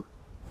 Will do.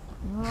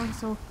 You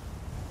also...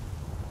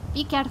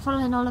 Be careful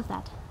and all of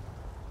that.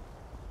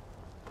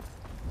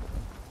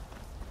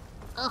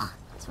 Ugh.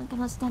 This one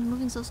cannot stand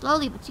moving so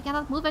slowly, but she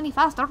cannot move any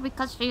faster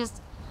because she is...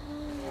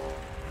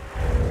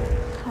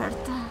 hurt.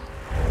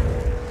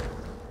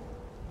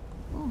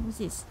 Oh, who's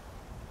this?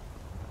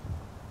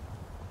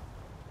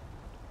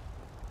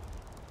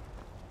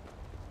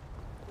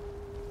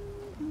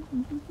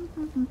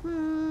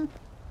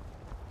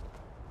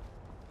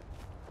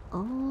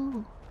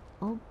 Oh,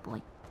 oh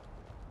boy.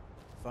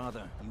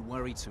 Father, you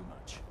worry too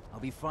much.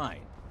 I'll be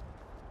fine.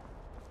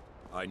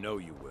 I know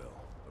you will,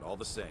 but all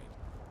the same,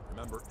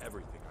 remember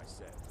everything I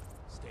said.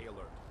 Stay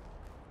alert.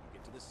 When you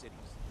get to the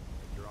cities,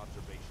 make your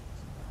observations.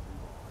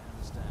 I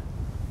understand.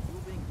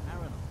 You're being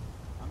paranoid.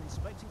 I'm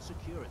inspecting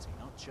security,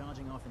 not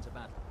charging off into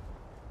battle.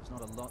 There's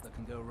not a lot that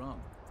can go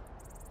wrong.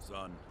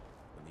 Son,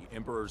 when the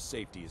Emperor's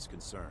safety is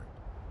concerned,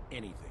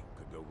 anything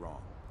could go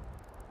wrong.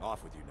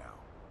 Off with you now,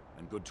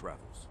 and good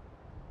travels.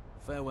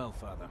 Farewell,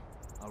 Father.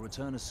 I'll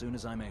return as soon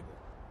as I'm able.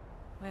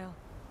 Well,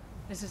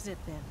 this is it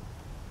then.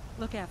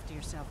 Look after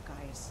yourself,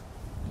 guys.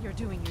 You're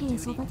doing your duty. Okay,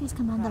 so what is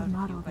Commander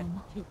Maro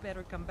then? You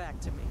better come back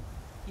to me.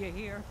 You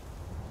hear?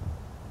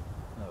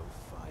 Oh,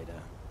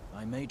 Fida.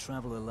 I may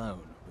travel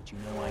alone, but you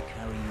know I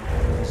carry you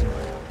always in my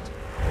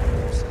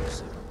heart. See you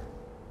soon.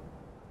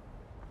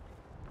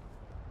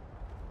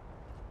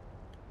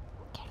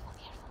 Careful,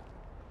 careful.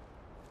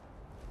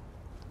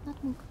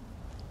 Not move.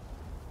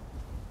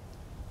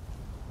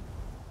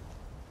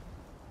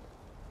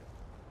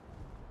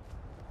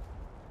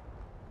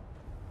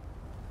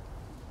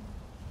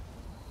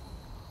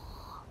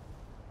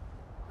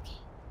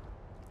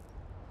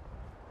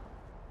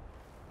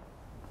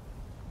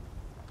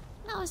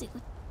 How is it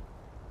good?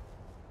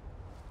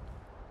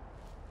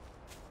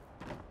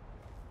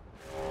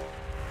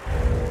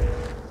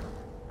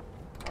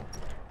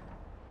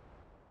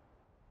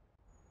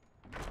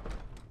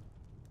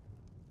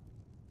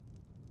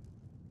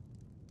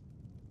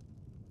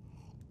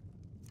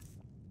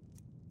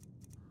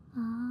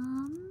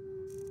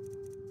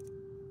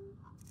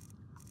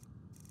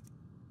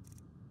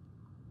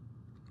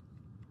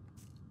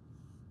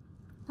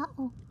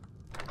 Uh-oh.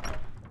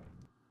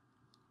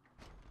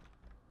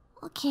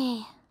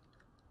 Okay.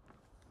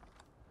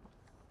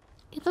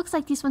 It looks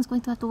like this one's going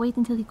to have to wait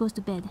until he goes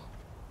to bed.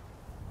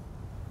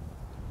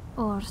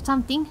 Or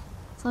something.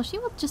 So she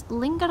will just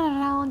linger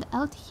around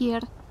out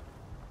here.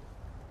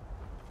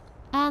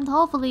 And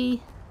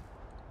hopefully...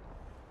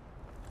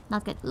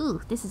 not get...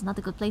 Ooh, this is not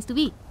a good place to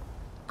be.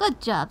 Good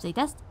job,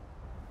 Zaytest.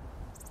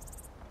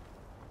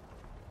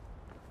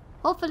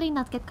 Hopefully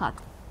not get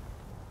caught.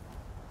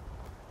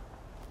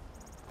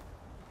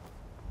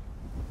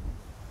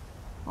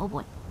 Oh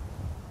boy.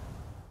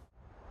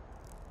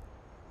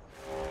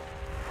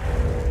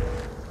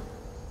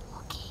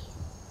 Okay.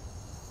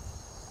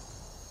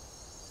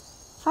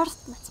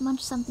 First, let's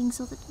munch something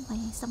so that my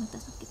stomach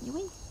does not get me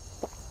away.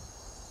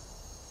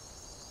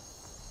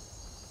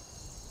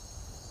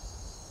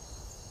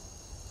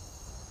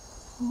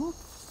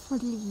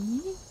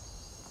 Hopefully,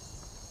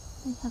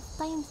 I have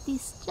timed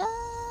this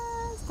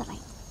just right.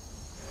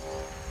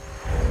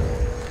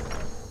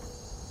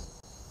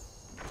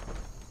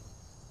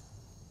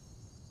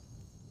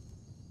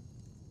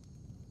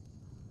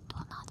 Do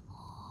not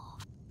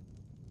move.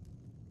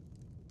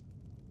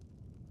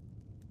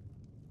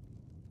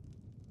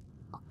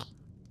 Okay.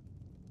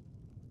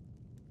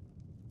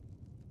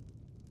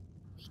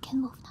 We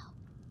can move now.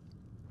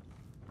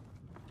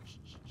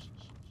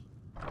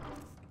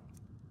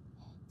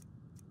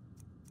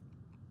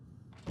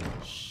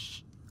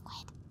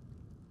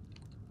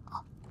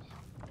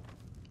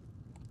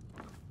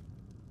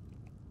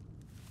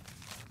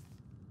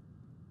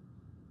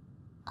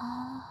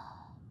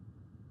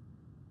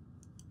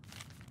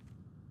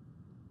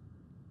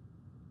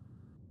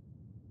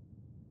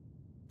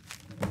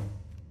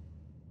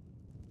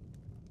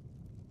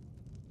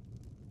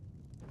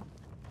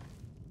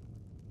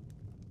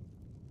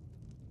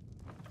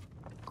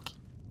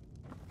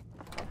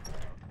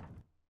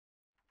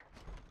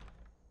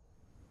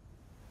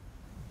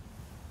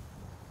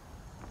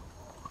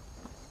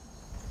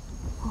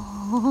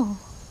 Oh.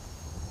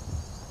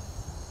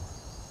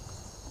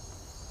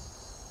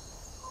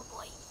 Oh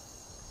boy.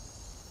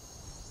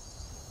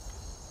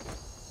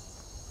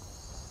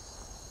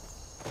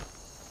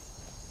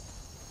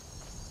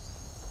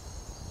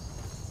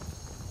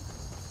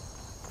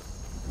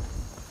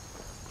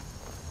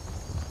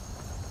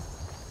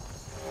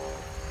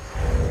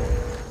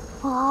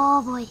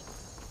 Oh boy.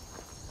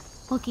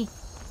 Okay.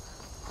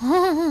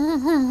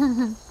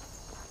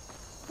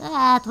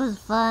 That was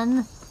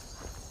fun.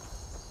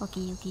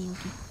 Okay.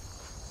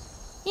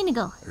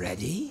 Inigo.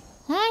 Ready?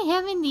 I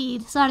am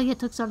indeed. Sorry it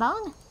took so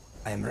long.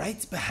 I'm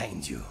right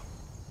behind you.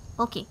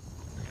 Okay.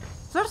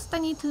 First I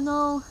need to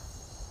know...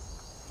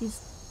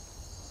 these...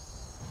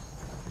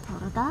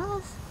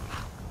 tordas?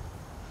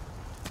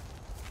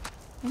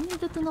 I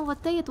needed to know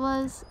what day it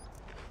was.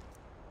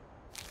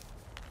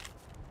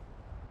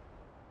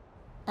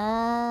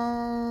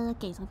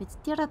 Okay, so if it's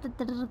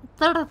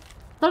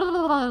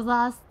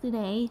Tordas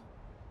today...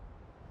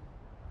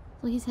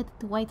 so he's headed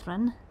to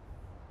Whiterun.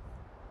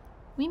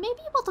 We may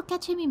be able to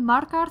catch him in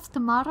Markarth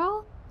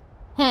tomorrow?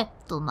 Heh,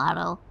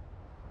 tomorrow.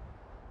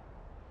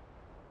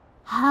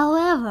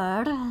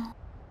 However...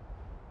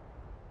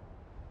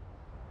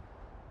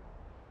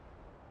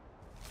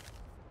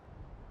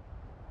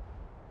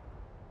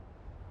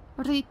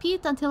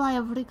 repeat until I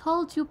have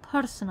recalled you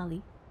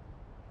personally.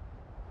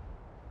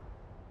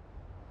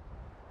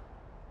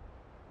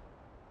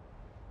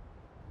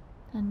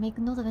 And make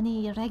note of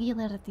any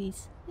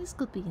irregularities. This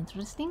could be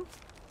interesting.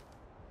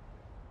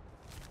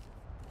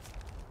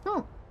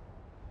 Well...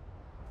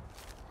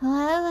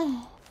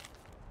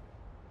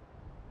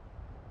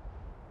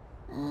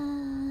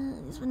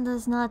 this one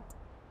does not...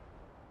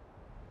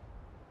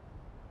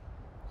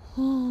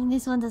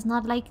 this one does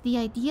not like the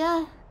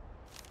idea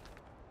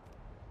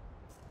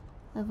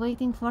of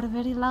waiting for a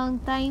very long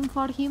time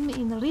for him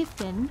in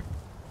Riften.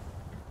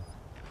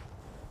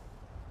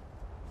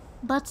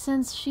 But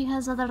since she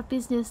has other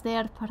business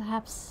there,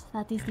 perhaps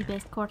that is the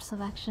best course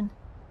of action.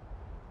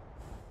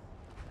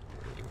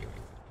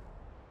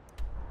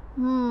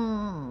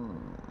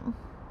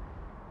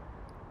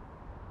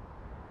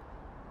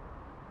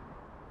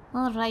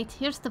 Alright,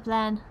 here's the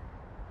plan.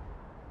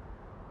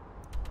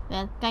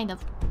 Well, kind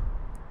of.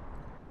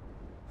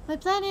 My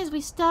plan is we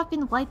stop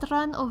in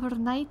Whiterun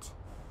overnight.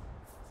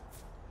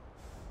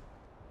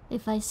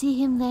 If I see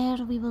him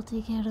there, we will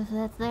take care of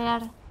that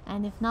there.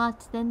 And if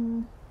not,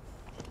 then...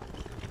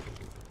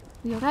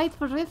 we ride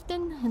for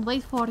Riften and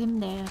wait for him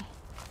there.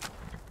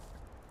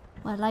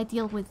 While I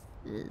deal with...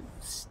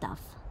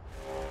 stuff.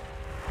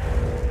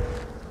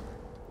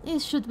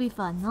 This should be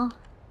fun, no?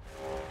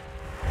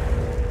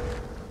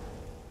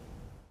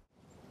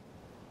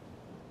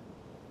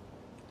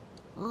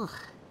 Ugh.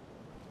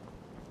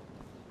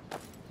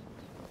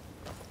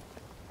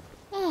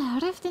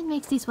 Rifting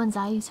makes this one's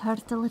eyes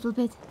hurt a little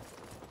bit.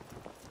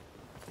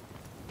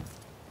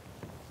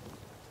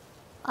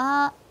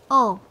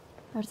 Oh.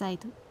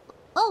 Right.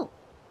 Oh!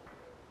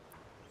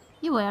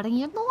 You're wearing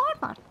your no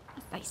armor.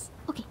 That's nice.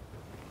 Okay.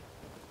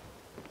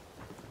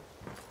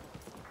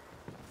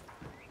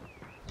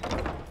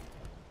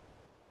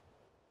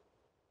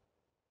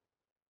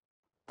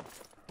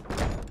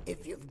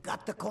 If you've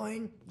got the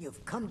coin,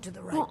 you've come to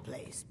the right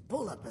place.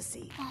 Pull up a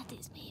seat. That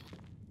is me.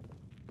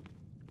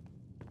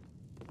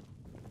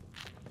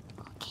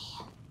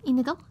 Okay.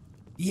 Inigo?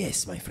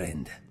 Yes, my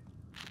friend.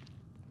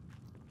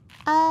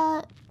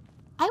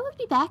 I will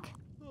be back.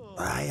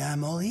 I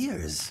am all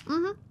ears.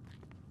 Mm-hmm.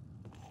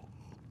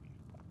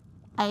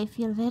 I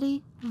feel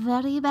very,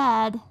 very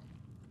bad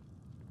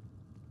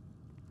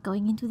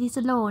going into this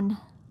alone.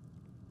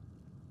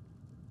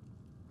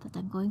 But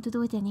I'm going to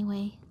do it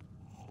anyway.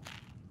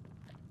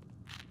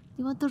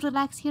 You want to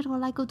relax here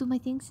while I go do my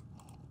things?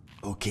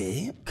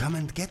 Okay, come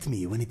and get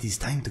me when it is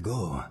time to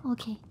go.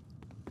 Okay.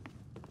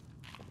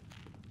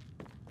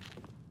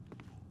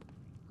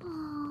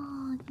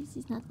 Oh, this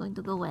is not going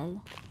to go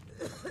well.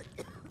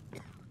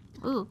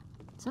 Ooh,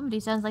 somebody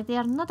sounds like they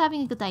are not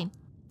having a good time.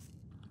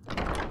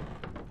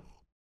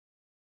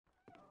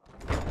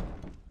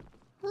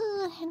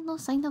 And no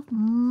sign of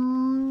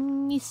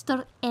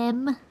Mr.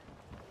 M.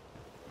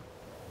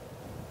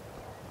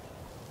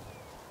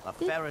 The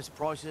fairest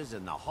prices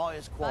and the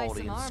highest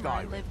quality in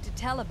Skyrim. Live to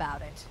tell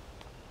about it.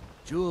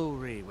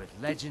 Jewelry with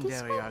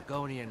legendary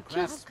Argonian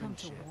Just come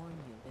to craftsmanship. warn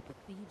you that the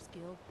Thieves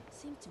Guild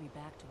seems to be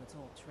back to its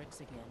old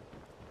tricks again.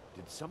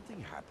 Did something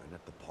happen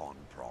at the Pawn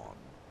Prawn?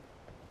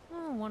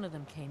 Oh, one of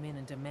them came in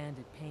and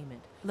demanded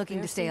payment. Looking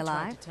to Darcy stay tried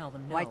alive? To tell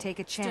them Why no. take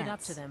a Stood up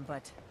chance? to them,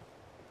 but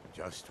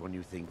Just when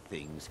you think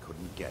things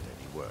couldn't get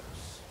any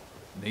worse.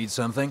 Need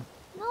something?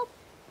 Nope.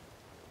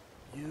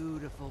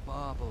 Beautiful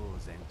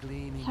baubles and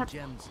gleaming Her-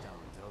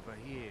 gemstones over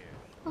here.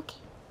 Okay.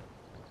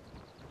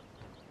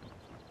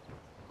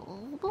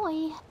 Oh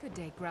boy. Good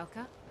day,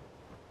 Grelka.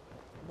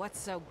 What's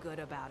so good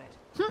about it?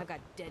 I've got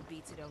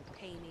deadbeats who don't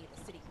pay me,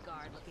 the city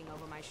guard looking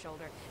over my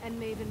shoulder, and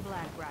Maven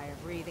Blackbriar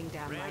breathing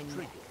down Rare my neck.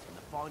 trinkets and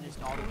the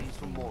finest oddities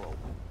from Maro.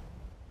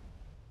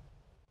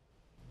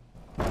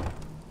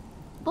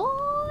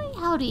 Boy,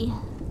 howdy.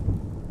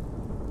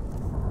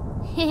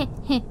 Heh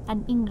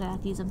an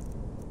Ingrathism.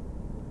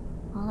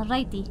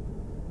 Alrighty.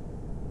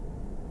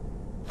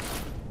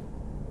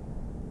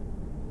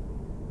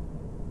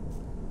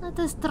 Let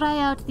us try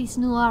out this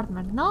new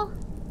armor, no?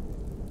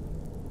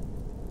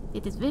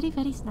 It is very,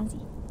 very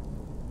snazzy.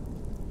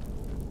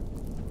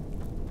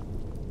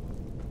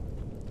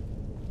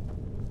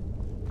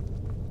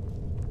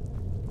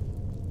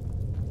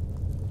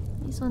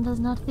 This one does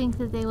not think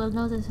that they will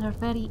notice her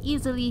very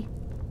easily.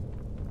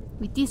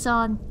 With this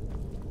on,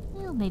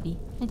 well, maybe.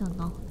 I don't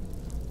know.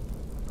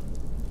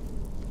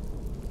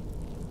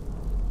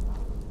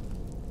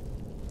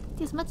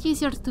 It is much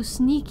easier to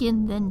sneak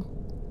in than,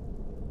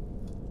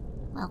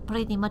 well,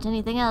 pretty much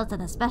anything else,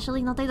 and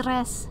especially not a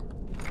dress.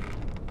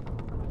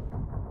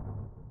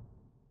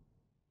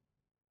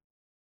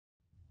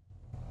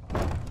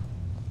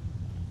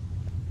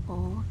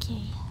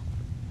 Okay.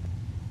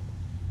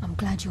 I'm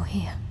glad you're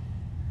here.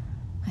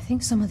 I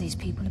think some of these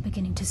people are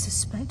beginning to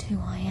suspect who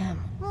I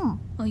am.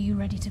 Are you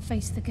ready to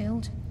face the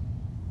guild?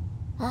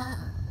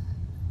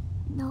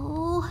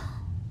 No.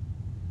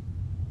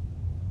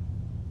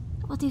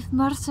 What if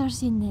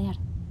Mercer's in there?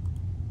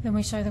 Then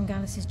we show them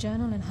Gallus's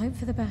journal and hope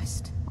for the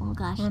best. Oh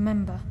gosh.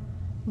 Remember,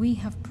 we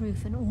have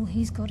proof and all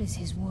he's got is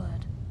his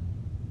word.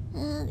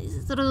 This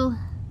is true.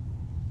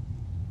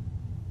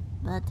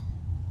 But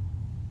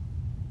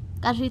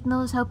Khajiit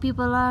knows how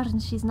people are,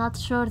 and she's not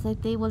sure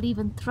that they will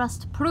even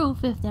trust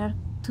proof if they're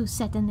too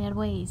set in their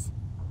ways.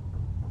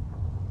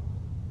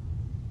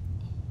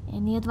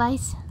 Any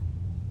advice?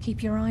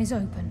 Keep your eyes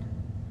open.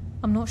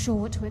 I'm not sure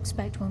what to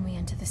expect when we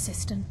enter the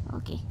cistern.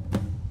 Okay.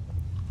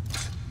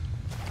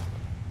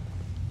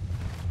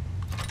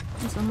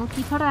 This one will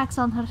keep her axe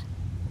on her.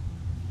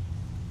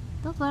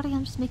 Don't worry,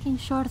 I'm just making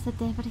sure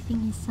that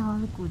everything is all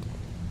good.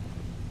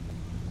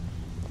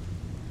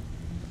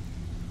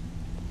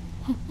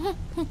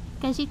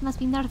 Khajiit must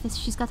be nervous.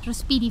 She's got her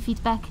speedy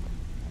feet back.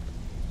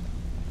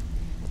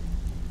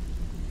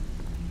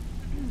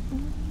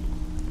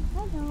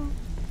 Hello.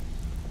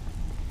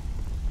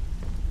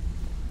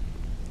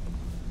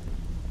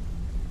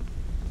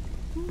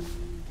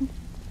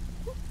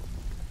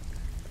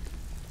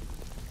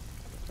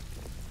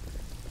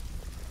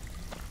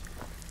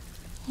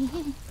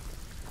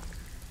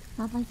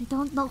 Not like they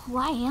don't know who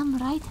I am,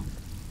 right?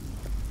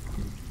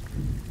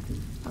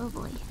 Oh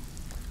boy.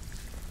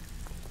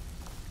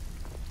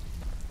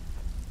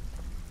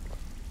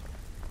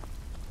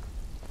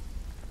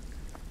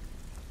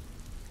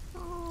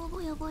 Oh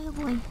boy, oh boy, oh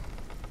boy.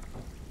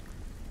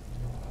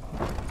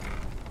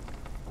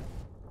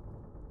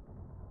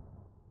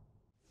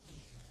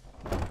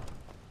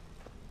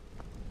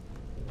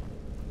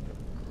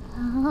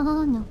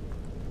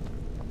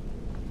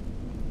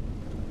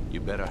 You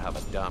better have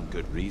a damn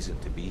good reason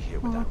to be here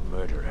with that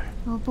murderer.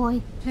 Oh boy.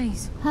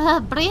 Please.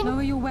 Brain?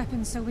 Lower your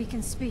weapons so we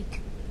can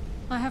speak.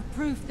 I have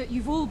proof that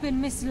you've all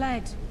been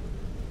misled.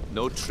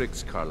 No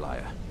tricks,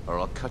 Carlia, or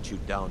I'll cut you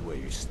down where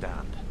you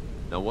stand.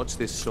 Now what's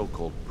this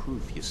so-called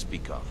proof you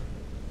speak of?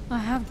 I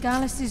have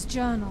Gallus's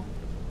journal.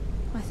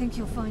 I think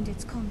you'll find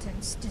its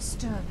contents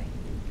disturbing.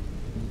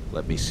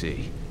 Let me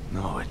see.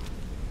 No, it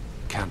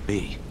can't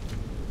be.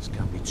 This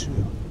can't be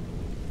true.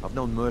 I've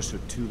known Mercer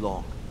too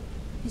long.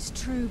 It's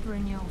true,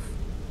 Brynjolf.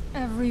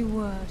 Every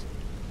word.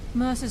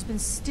 Mercer's been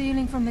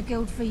stealing from the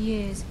guild for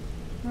years,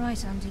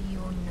 right under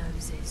your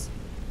noses.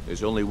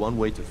 There's only one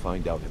way to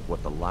find out if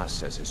what the lass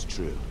says is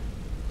true.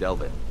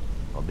 Delvin,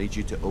 I'll need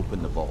you to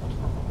open the vault.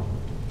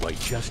 Wait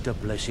just a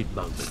blessed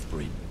moment,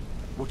 Bryn.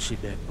 What's in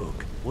that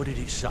book? What did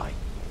it say?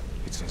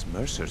 It says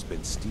Mercer's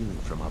been stealing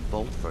from our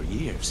vault for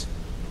years.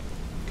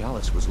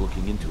 Gallus was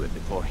looking into it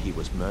before he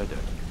was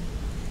murdered.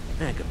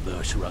 How can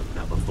Mercer open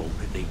up a vault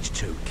that needs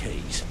 2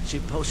 keys? It's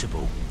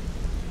impossible.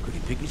 Could he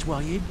pick his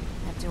way in?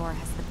 That door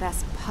has the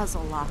best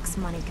puzzle locks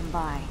money can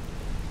buy.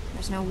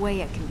 There's no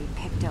way it can be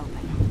picked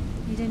open.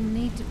 You didn't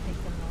need to pick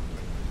the lock.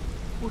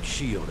 What's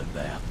she on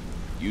about?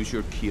 Use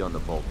your key on the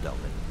vault,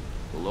 Delvin.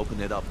 We'll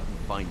open it up and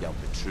find out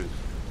the truth.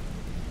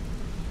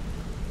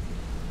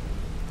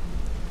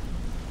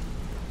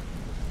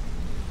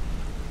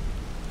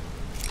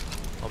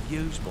 I've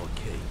used my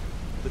key,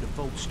 but the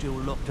vault's still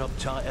locked up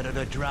tighter than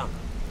a drum.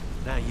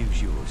 Now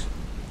use yours.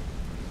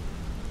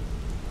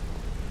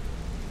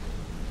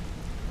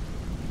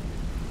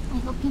 I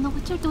hope you know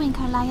what you're doing,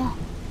 Carlia.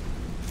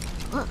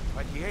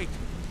 28.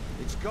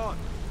 It's gone.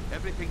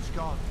 Everything's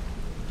gone.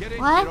 Get in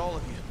What? here, all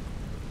of you.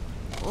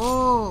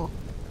 Oh.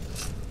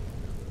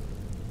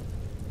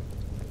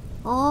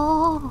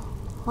 Oh.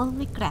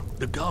 Holy crap.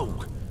 The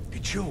gold, the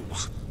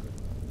jewels,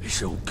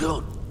 it's all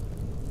gone.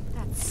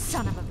 That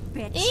son of a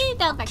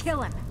bitch.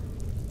 Kill him.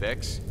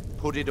 Vex,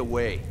 put it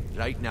away,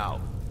 right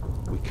now.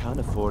 We can't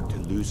afford to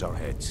lose our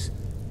heads.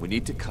 We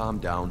need to calm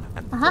down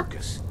and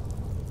focus.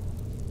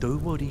 Do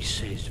what he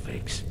says,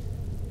 Vex.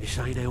 This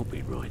ain't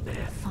helping right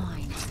now.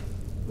 Fine.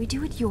 We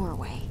do it your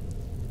way.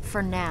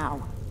 For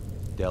now.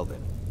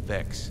 Delvin,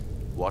 Vex,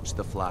 watch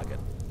the flagon.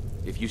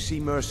 If you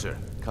see Mercer,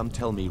 come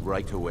tell me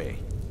right away.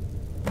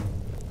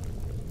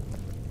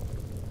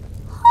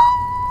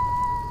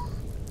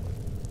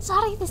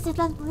 Sorry,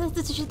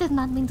 she did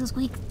not mean to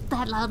squeak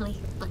that loudly,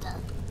 but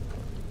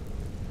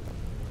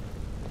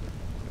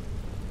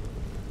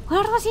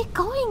where was he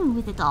going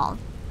with it all?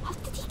 How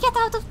did he get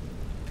out of...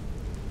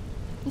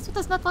 Misu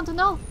does not want to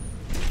know.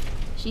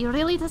 She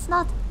really does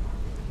not.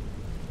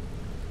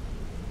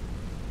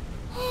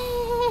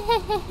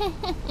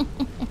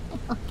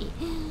 Okay.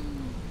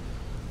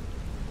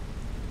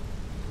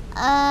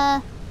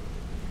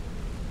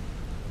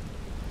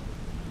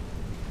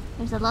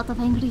 There's a lot of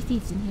angry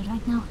thieves in here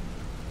right now.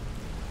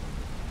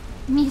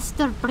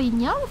 Mr.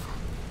 Brynjolf?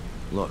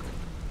 Look,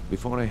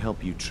 before I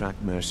help you track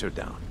Mercer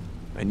down,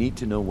 I need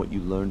to know what you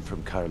learned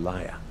from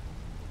Carlia.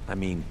 I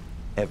mean,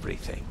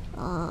 everything.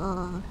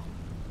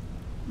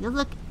 You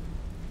look...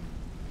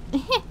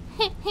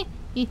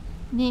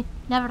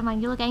 Never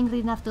mind, you look angry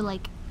enough to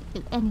like...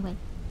 Anyway.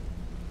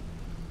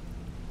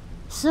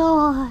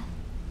 So...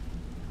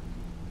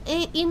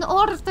 in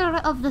order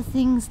of the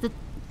things that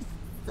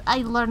I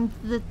learned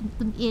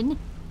in...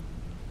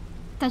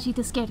 Khajiit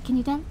is scared, can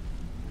you tell?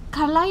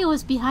 Carlia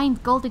was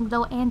behind Golden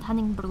Glow and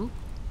Hunting Brew.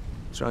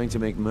 Trying to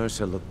make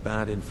Mercer look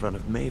bad in front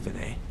of Maven,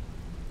 eh?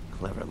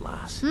 Clever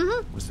lass.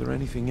 Was there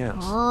anything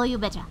else? Oh, you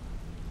betcha.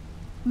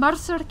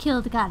 Mercer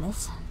killed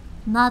Gallus,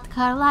 not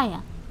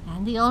Carlia.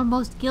 And he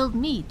almost killed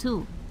me,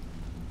 too.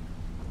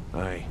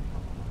 Aye.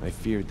 I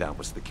feared that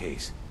was the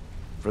case.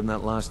 From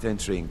that last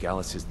entry in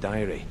Gallus's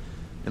diary,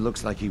 it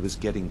looks like he was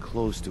getting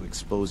close to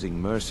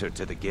exposing Mercer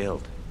to the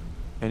guild.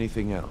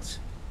 Anything else?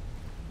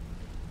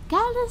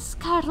 Gallus,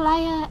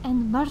 Carlia,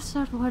 and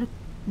Mercer were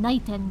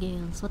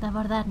nightingales,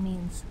 whatever that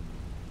means.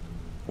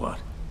 What?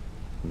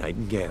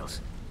 Nightingales?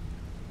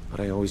 But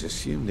I always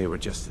assumed they were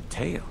just a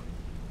tale.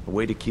 A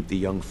way to keep the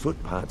young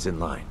footpads in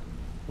line.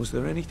 Was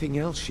there anything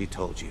else she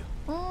told you?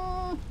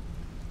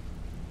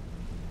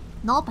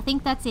 Nope, I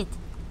think that's it.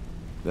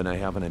 Then I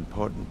have an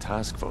important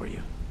task for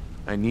you.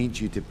 I need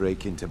you to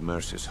break into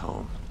Mercer's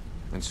home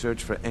and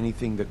search for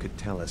anything that could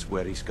tell us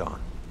where he's gone.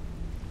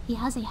 He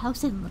has a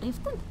house in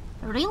Riften?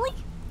 Really?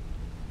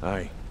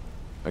 Aye.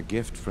 A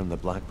gift from the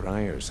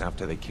Blackbriars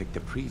after they kicked the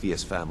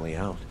previous family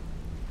out.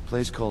 A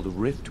place called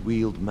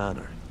Riftweald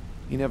Manor.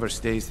 He never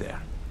stays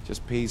there,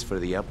 just pays for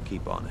the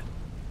upkeep on it.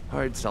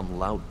 Hired some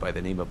lout by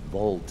the name of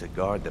Vold to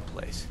guard the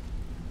place.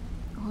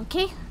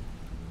 Okay.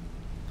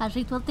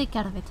 Khajiit will take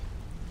care of it.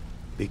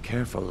 Be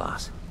careful,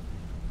 lass.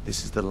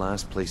 This is the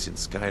last place in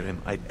Skyrim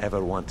I'd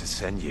ever want to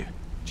send you.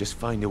 Just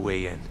find a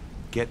way in,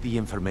 get the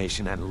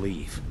information and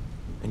leave.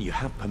 And you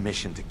have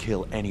permission to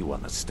kill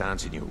anyone that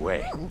stands in your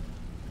way.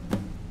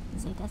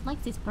 Zaytest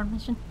likes his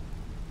permission.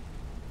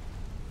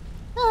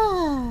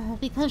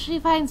 Because she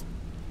finds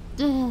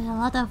a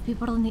lot of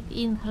people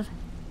in her...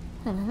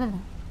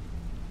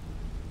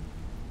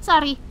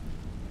 Sorry.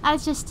 I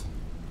just...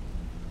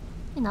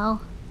 You know,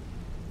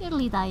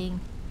 nearly dying.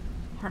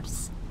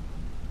 Hurts.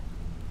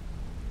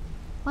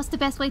 What's the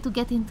best way to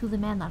get into the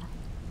manor?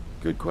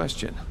 Good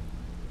question.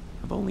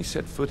 I've only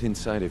set foot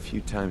inside a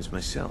few times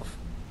myself,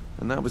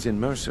 and that was in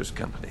Mercer's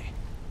company.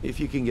 If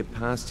you can get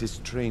past his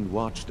trained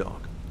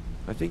watchdog,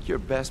 I think your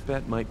best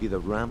bet might be the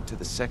ramp to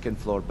the second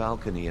floor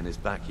balcony in his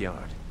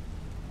backyard.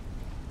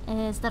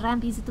 Is the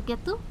ramp easy to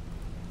get to?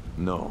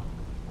 No.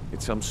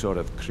 It's some sort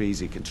of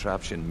crazy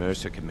contraption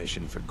Mercer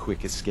commissioned for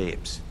quick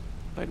escapes.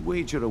 I'd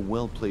wager a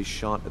well-placed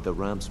shot at the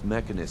ramp's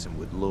mechanism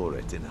would lower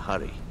it in a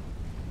hurry.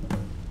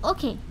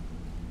 Okay.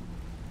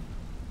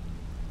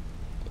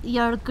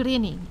 You're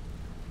grinning.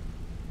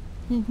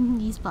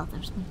 This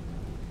bothers me.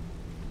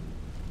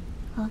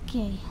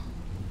 Okay.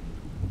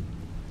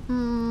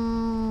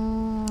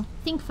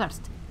 Think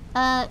first.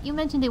 You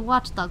mentioned a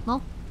watchdog,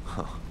 no?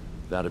 Huh.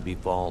 That'd be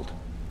Vald.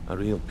 A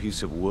real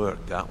piece of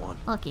work, that one.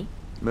 Okay.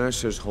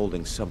 Mercer's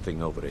holding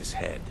something over his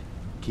head,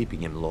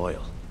 keeping him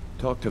loyal.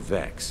 Talk to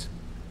Vex.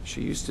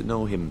 She used to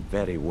know him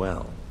very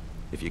well,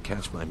 if you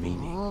catch my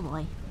meaning. Oh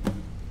boy.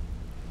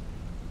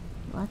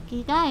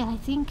 Lucky guy, I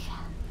think.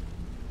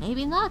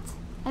 Maybe not.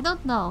 I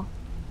don't know.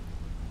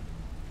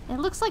 It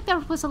looks like there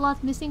was a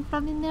lot missing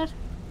from in there.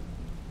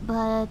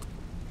 But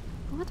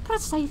what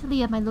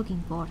precisely am I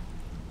looking for?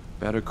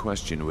 Better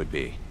question would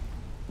be,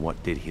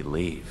 what did he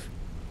leave?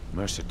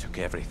 Mercer took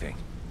everything.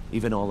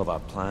 Even all of our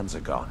plans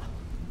are gone.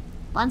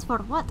 Plans for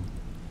what?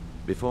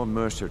 Before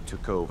Mercer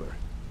took over,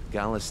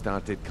 Gallus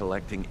started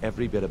collecting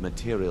every bit of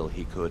material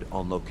he could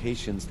on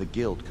locations the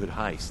guild could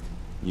heist.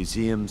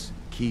 Museums,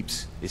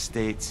 keeps,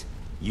 estates,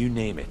 you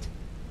name it.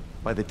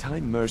 By the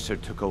time Mercer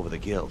took over the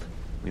guild,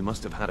 we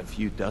must have had a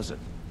few dozen.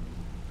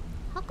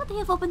 How could they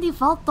have opened the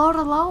vault door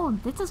alone?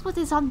 This is what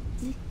is on...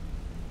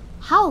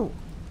 How?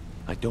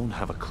 I don't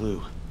have a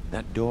clue.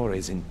 That door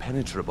is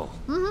impenetrable.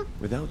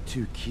 Without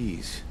 2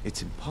 keys,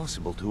 it's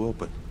impossible to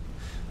open.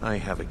 I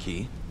have a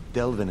key,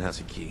 Delvin has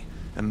a key,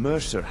 and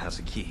Mercer has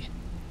a key.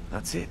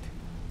 That's it.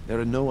 There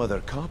are no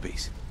other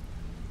copies.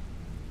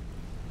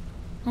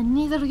 And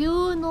neither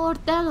you nor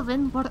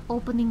Delvin were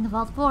opening the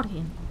vault for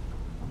him.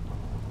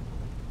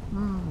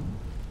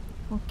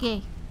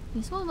 Okay.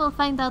 This one will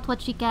find out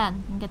what she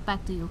can and get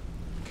back to you.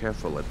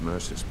 Careful at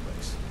Mercer's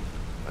place.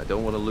 I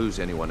don't want to lose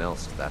anyone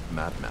else to that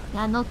madman.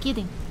 Yeah, no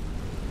kidding.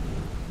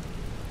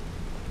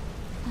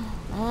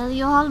 Well,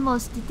 you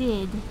almost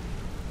did.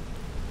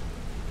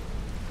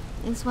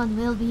 This one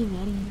will be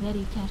very,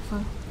 very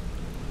careful.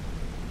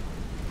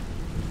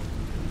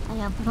 I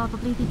am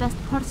probably the best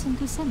person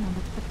to send on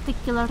that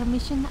particular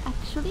mission,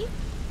 actually.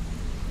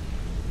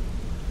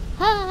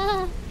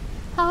 How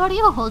are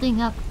you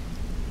holding up?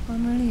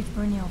 I'm relieved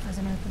Brynjolf has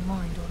an open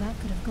mind, or that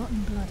could have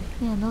gotten bloody.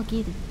 Yeah, no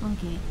kidding.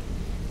 Okay.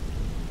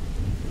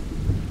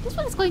 This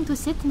one is going to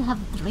sit and have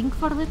a drink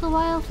for a little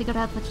while, figure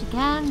out what she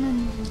can,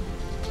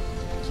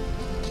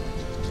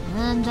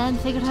 and then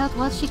figure out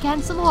what she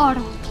can some more.